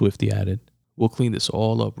 Swifty added. "We'll clean this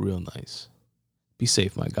all up real nice. Be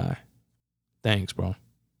safe, my guy." "Thanks, bro,"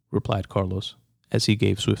 replied Carlos as he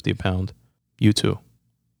gave Swifty a pound. "You too."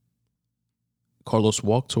 Carlos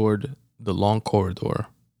walked toward the long corridor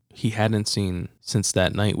he hadn't seen since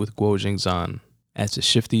that night with Guo Jingzhan as the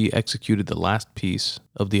Shifty executed the last piece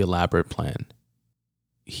of the elaborate plan.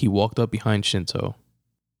 He walked up behind Shinto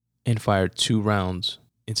and fired 2 rounds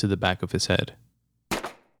into the back of his head.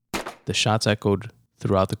 The shots echoed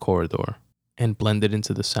throughout the corridor and blended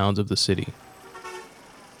into the sounds of the city.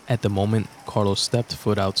 At the moment, Carlos stepped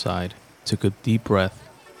foot outside, took a deep breath,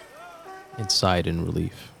 and sighed in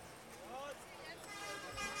relief.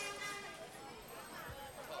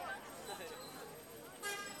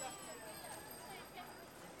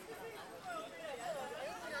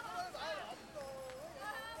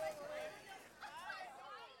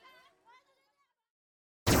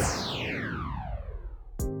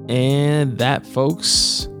 And that,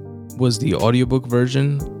 folks, was the audiobook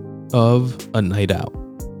version of A Night Out.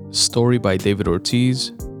 Story by David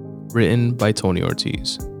Ortiz, written by Tony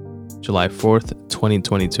Ortiz. July 4th,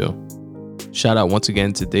 2022. Shout out once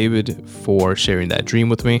again to David for sharing that dream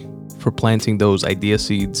with me, for planting those idea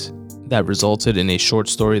seeds that resulted in a short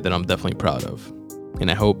story that I'm definitely proud of.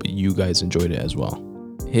 And I hope you guys enjoyed it as well.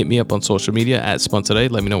 Hit me up on social media at Spun Today.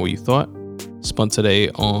 Let me know what you thought. Spun Today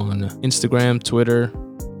on Instagram, Twitter,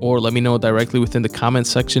 or let me know directly within the comment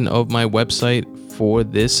section of my website for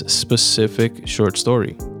this specific short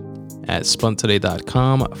story at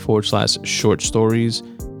spuntoday.com/short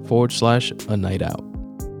stories/a night out.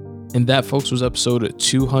 And that, folks, was episode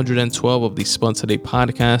 212 of the Spun Today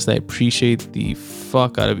podcast. I appreciate the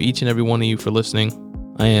fuck out of each and every one of you for listening.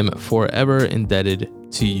 I am forever indebted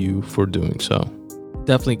to you for doing so.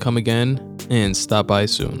 Definitely come again and stop by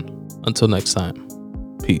soon. Until next time,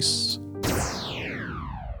 peace.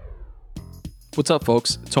 What's up,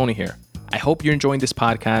 folks? Tony here. I hope you're enjoying this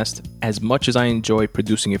podcast as much as I enjoy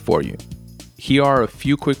producing it for you. Here are a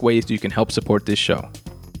few quick ways you can help support this show.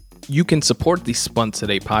 You can support the Spun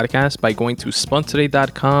Today podcast by going to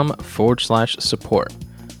spuntoday.com/support.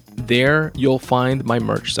 There, you'll find my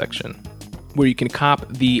merch section, where you can cop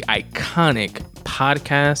the iconic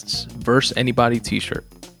Podcasts vs. Anybody t-shirt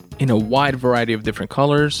in a wide variety of different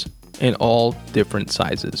colors and all different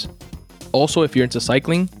sizes. Also, if you're into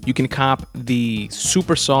cycling, you can cop the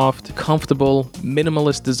super soft, comfortable,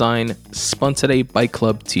 minimalist design Spun Today Bike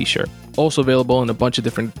Club t-shirt. Also available in a bunch of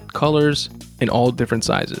different colors in all different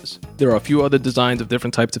sizes. There are a few other designs of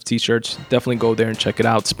different types of t-shirts. Definitely go there and check it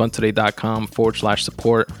out.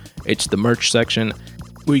 spuntoday.com/support. It's the merch section,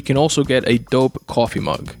 where you can also get a dope coffee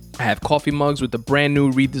mug. I have coffee mugs with the brand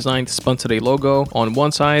new redesigned Spun Today logo on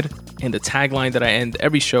one side and the tagline that I end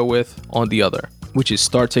every show with on the other, which is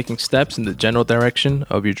start taking steps in the general direction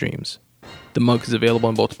of your dreams. The mug is available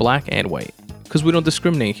in both black and white, because we don't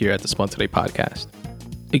discriminate here at the Spun Today podcast.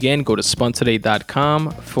 Again, go to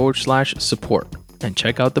spuntoday.com/support and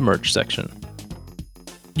check out the merch section.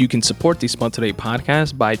 You can support the Spun Today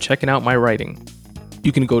podcast by checking out my writing.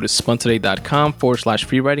 You can go to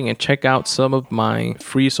spuntoday.com/free writing and check out some of my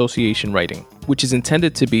free association writing, which is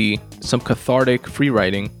intended to be some cathartic free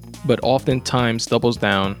writing, but oftentimes doubles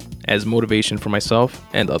down as motivation for myself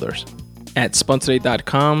and others. At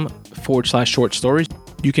spuntoday.com/short stories,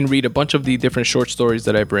 you can read a bunch of the different short stories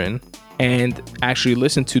that I've written and actually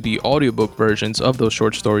listen to the audiobook versions of those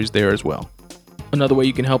short stories there as well. Another way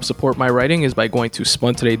you can help support my writing is by going to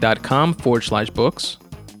spuntoday.com/books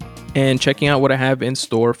and checking out what I have in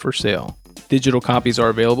store for sale. Digital copies are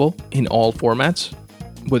available in all formats,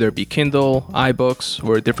 whether it be Kindle, iBooks,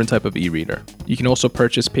 or a different type of e-reader. You can also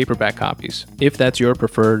purchase paperback copies if that's your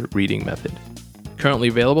preferred reading method. Currently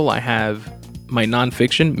available, I have my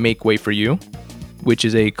nonfiction, Make Way for You, which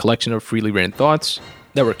is a collection of freely written thoughts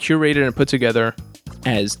that were curated and put together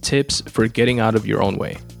as tips for getting out of your own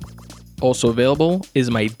way. Also available is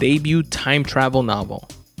my debut time travel novel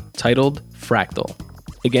titled Fractal.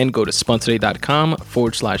 Again, go to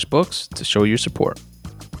spuntoday.com/books to show your support.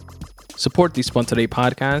 Support the Spun Today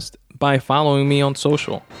podcast by following me on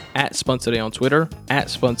social, at Spun Today on Twitter,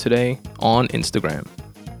 at Spun Today on Instagram.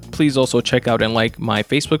 Please also check out and like my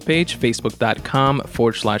Facebook page,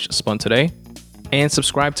 facebook.com/Spun Today, and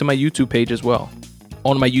subscribe to my YouTube page as well.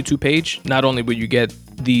 On my YouTube page, not only will you get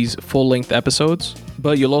these full-length episodes,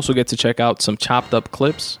 but you'll also get to check out some chopped up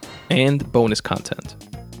clips and bonus content.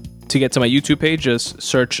 To get to my YouTube page, just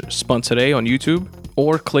search Spun Today on YouTube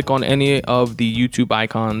or click on any of the YouTube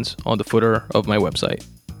icons on the footer of my website.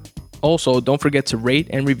 Also, don't forget to rate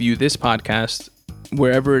and review this podcast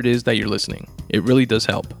wherever it is that you're listening. It really does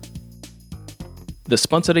help. The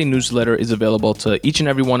Spun Today newsletter is available to each and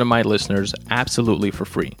every one of my listeners absolutely for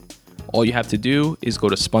free. All you have to do is go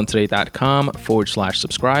to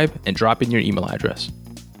spuntoday.com/subscribe and drop in your email address.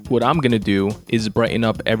 What I'm going to do is brighten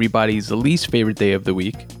up everybody's least favorite day of the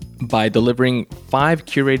week by delivering 5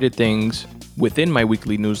 curated things within my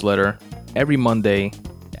weekly newsletter every Monday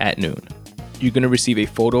at noon. You're going to receive a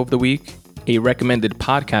photo of the week, a recommended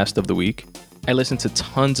podcast of the week. I listen to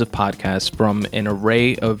tons of podcasts from an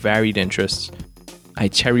array of varied interests. I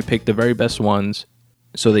cherry pick the very best ones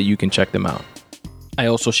so that you can check them out. I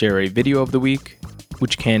also share a video of the week,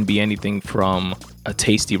 which can be anything from a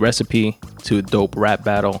tasty recipe to a dope rap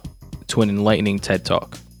battle to an enlightening TED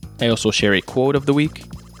Talk. I also share a quote of the week.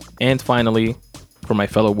 And finally, for my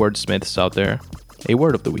fellow wordsmiths out there, a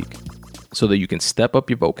word of the week, so that you can step up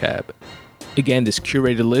your vocab. Again, this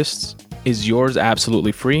curated list is yours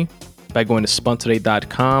absolutely free by going to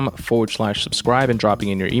spuntoday.com/subscribe and dropping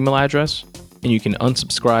in your email address, and you can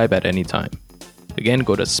unsubscribe at any time. Again,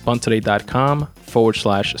 go to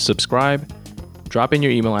spuntoday.com/subscribe, drop in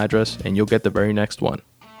your email address, and you'll get the very next one.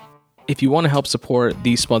 If you want to help support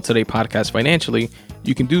the Spun Today podcast financially,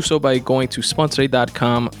 you can do so by going to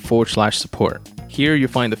spuntoday.com/support. Here you'll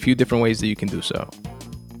find a few different ways that you can do so.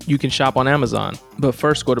 You can shop on Amazon, but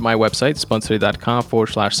first go to my website,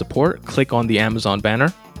 spuntoday.com/support, click on the Amazon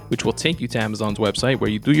banner, which will take you to Amazon's website where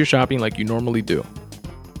you do your shopping like you normally do.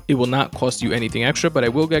 It will not cost you anything extra, but I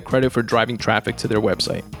will get credit for driving traffic to their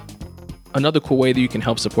website. Another cool way that you can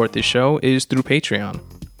help support this show is through Patreon,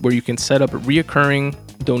 where you can set up reoccurring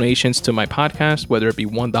donations to my podcast, whether it be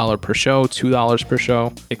 $1 per show, $2 per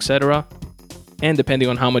show, etc. And depending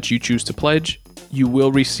on how much you choose to pledge, you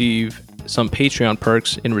will receive some Patreon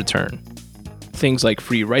perks in return. Things like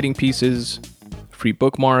free writing pieces, free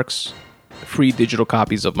bookmarks, free digital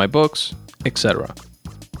copies of my books, etc.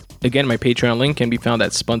 Again, my Patreon link can be found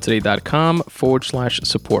at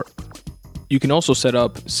spuntoday.com/support. You can also set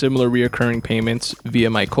up similar reoccurring payments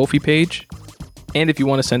via my Ko-fi page. And if you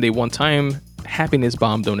want to send a one-time happiness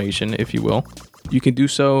bomb donation, if you will, you can do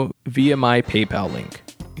so via my PayPal link.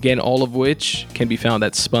 Again, all of which can be found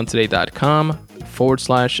at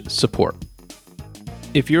spuntoday.com/support.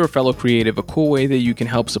 If you're a fellow creative, a cool way that you can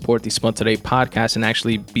help support the Spun Today podcast and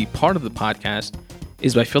actually be part of the podcast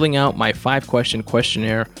is by filling out my 5-question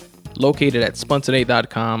questionnaire located at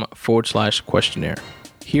spuntoday.com/questionnaire.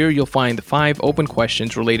 Here you'll find 5 open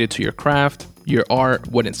questions related to your craft, your art,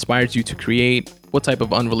 what inspires you to create, what type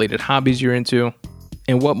of unrelated hobbies you're into,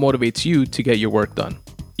 and what motivates you to get your work done.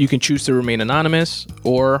 You can choose to remain anonymous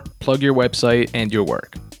or plug your website and your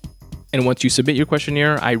work. And once you submit your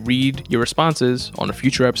questionnaire, I read your responses on a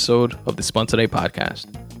future episode of the Spun Today podcast.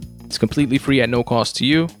 It's completely free at no cost to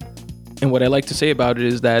you. And what I like to say about it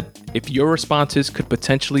is that if your responses could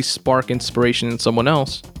potentially spark inspiration in someone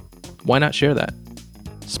else, why not share that?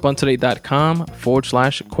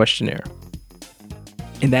 spuntoday.com/questionnaire.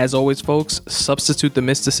 And as always, folks, substitute the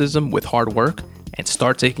mysticism with hard work and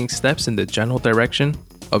start taking steps in the general direction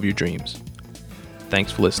of your dreams.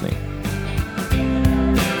 Thanks for listening.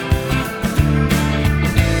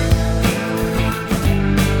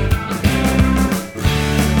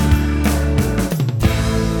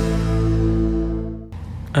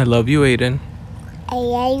 I love you, Aiden. I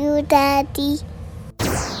love you, Daddy.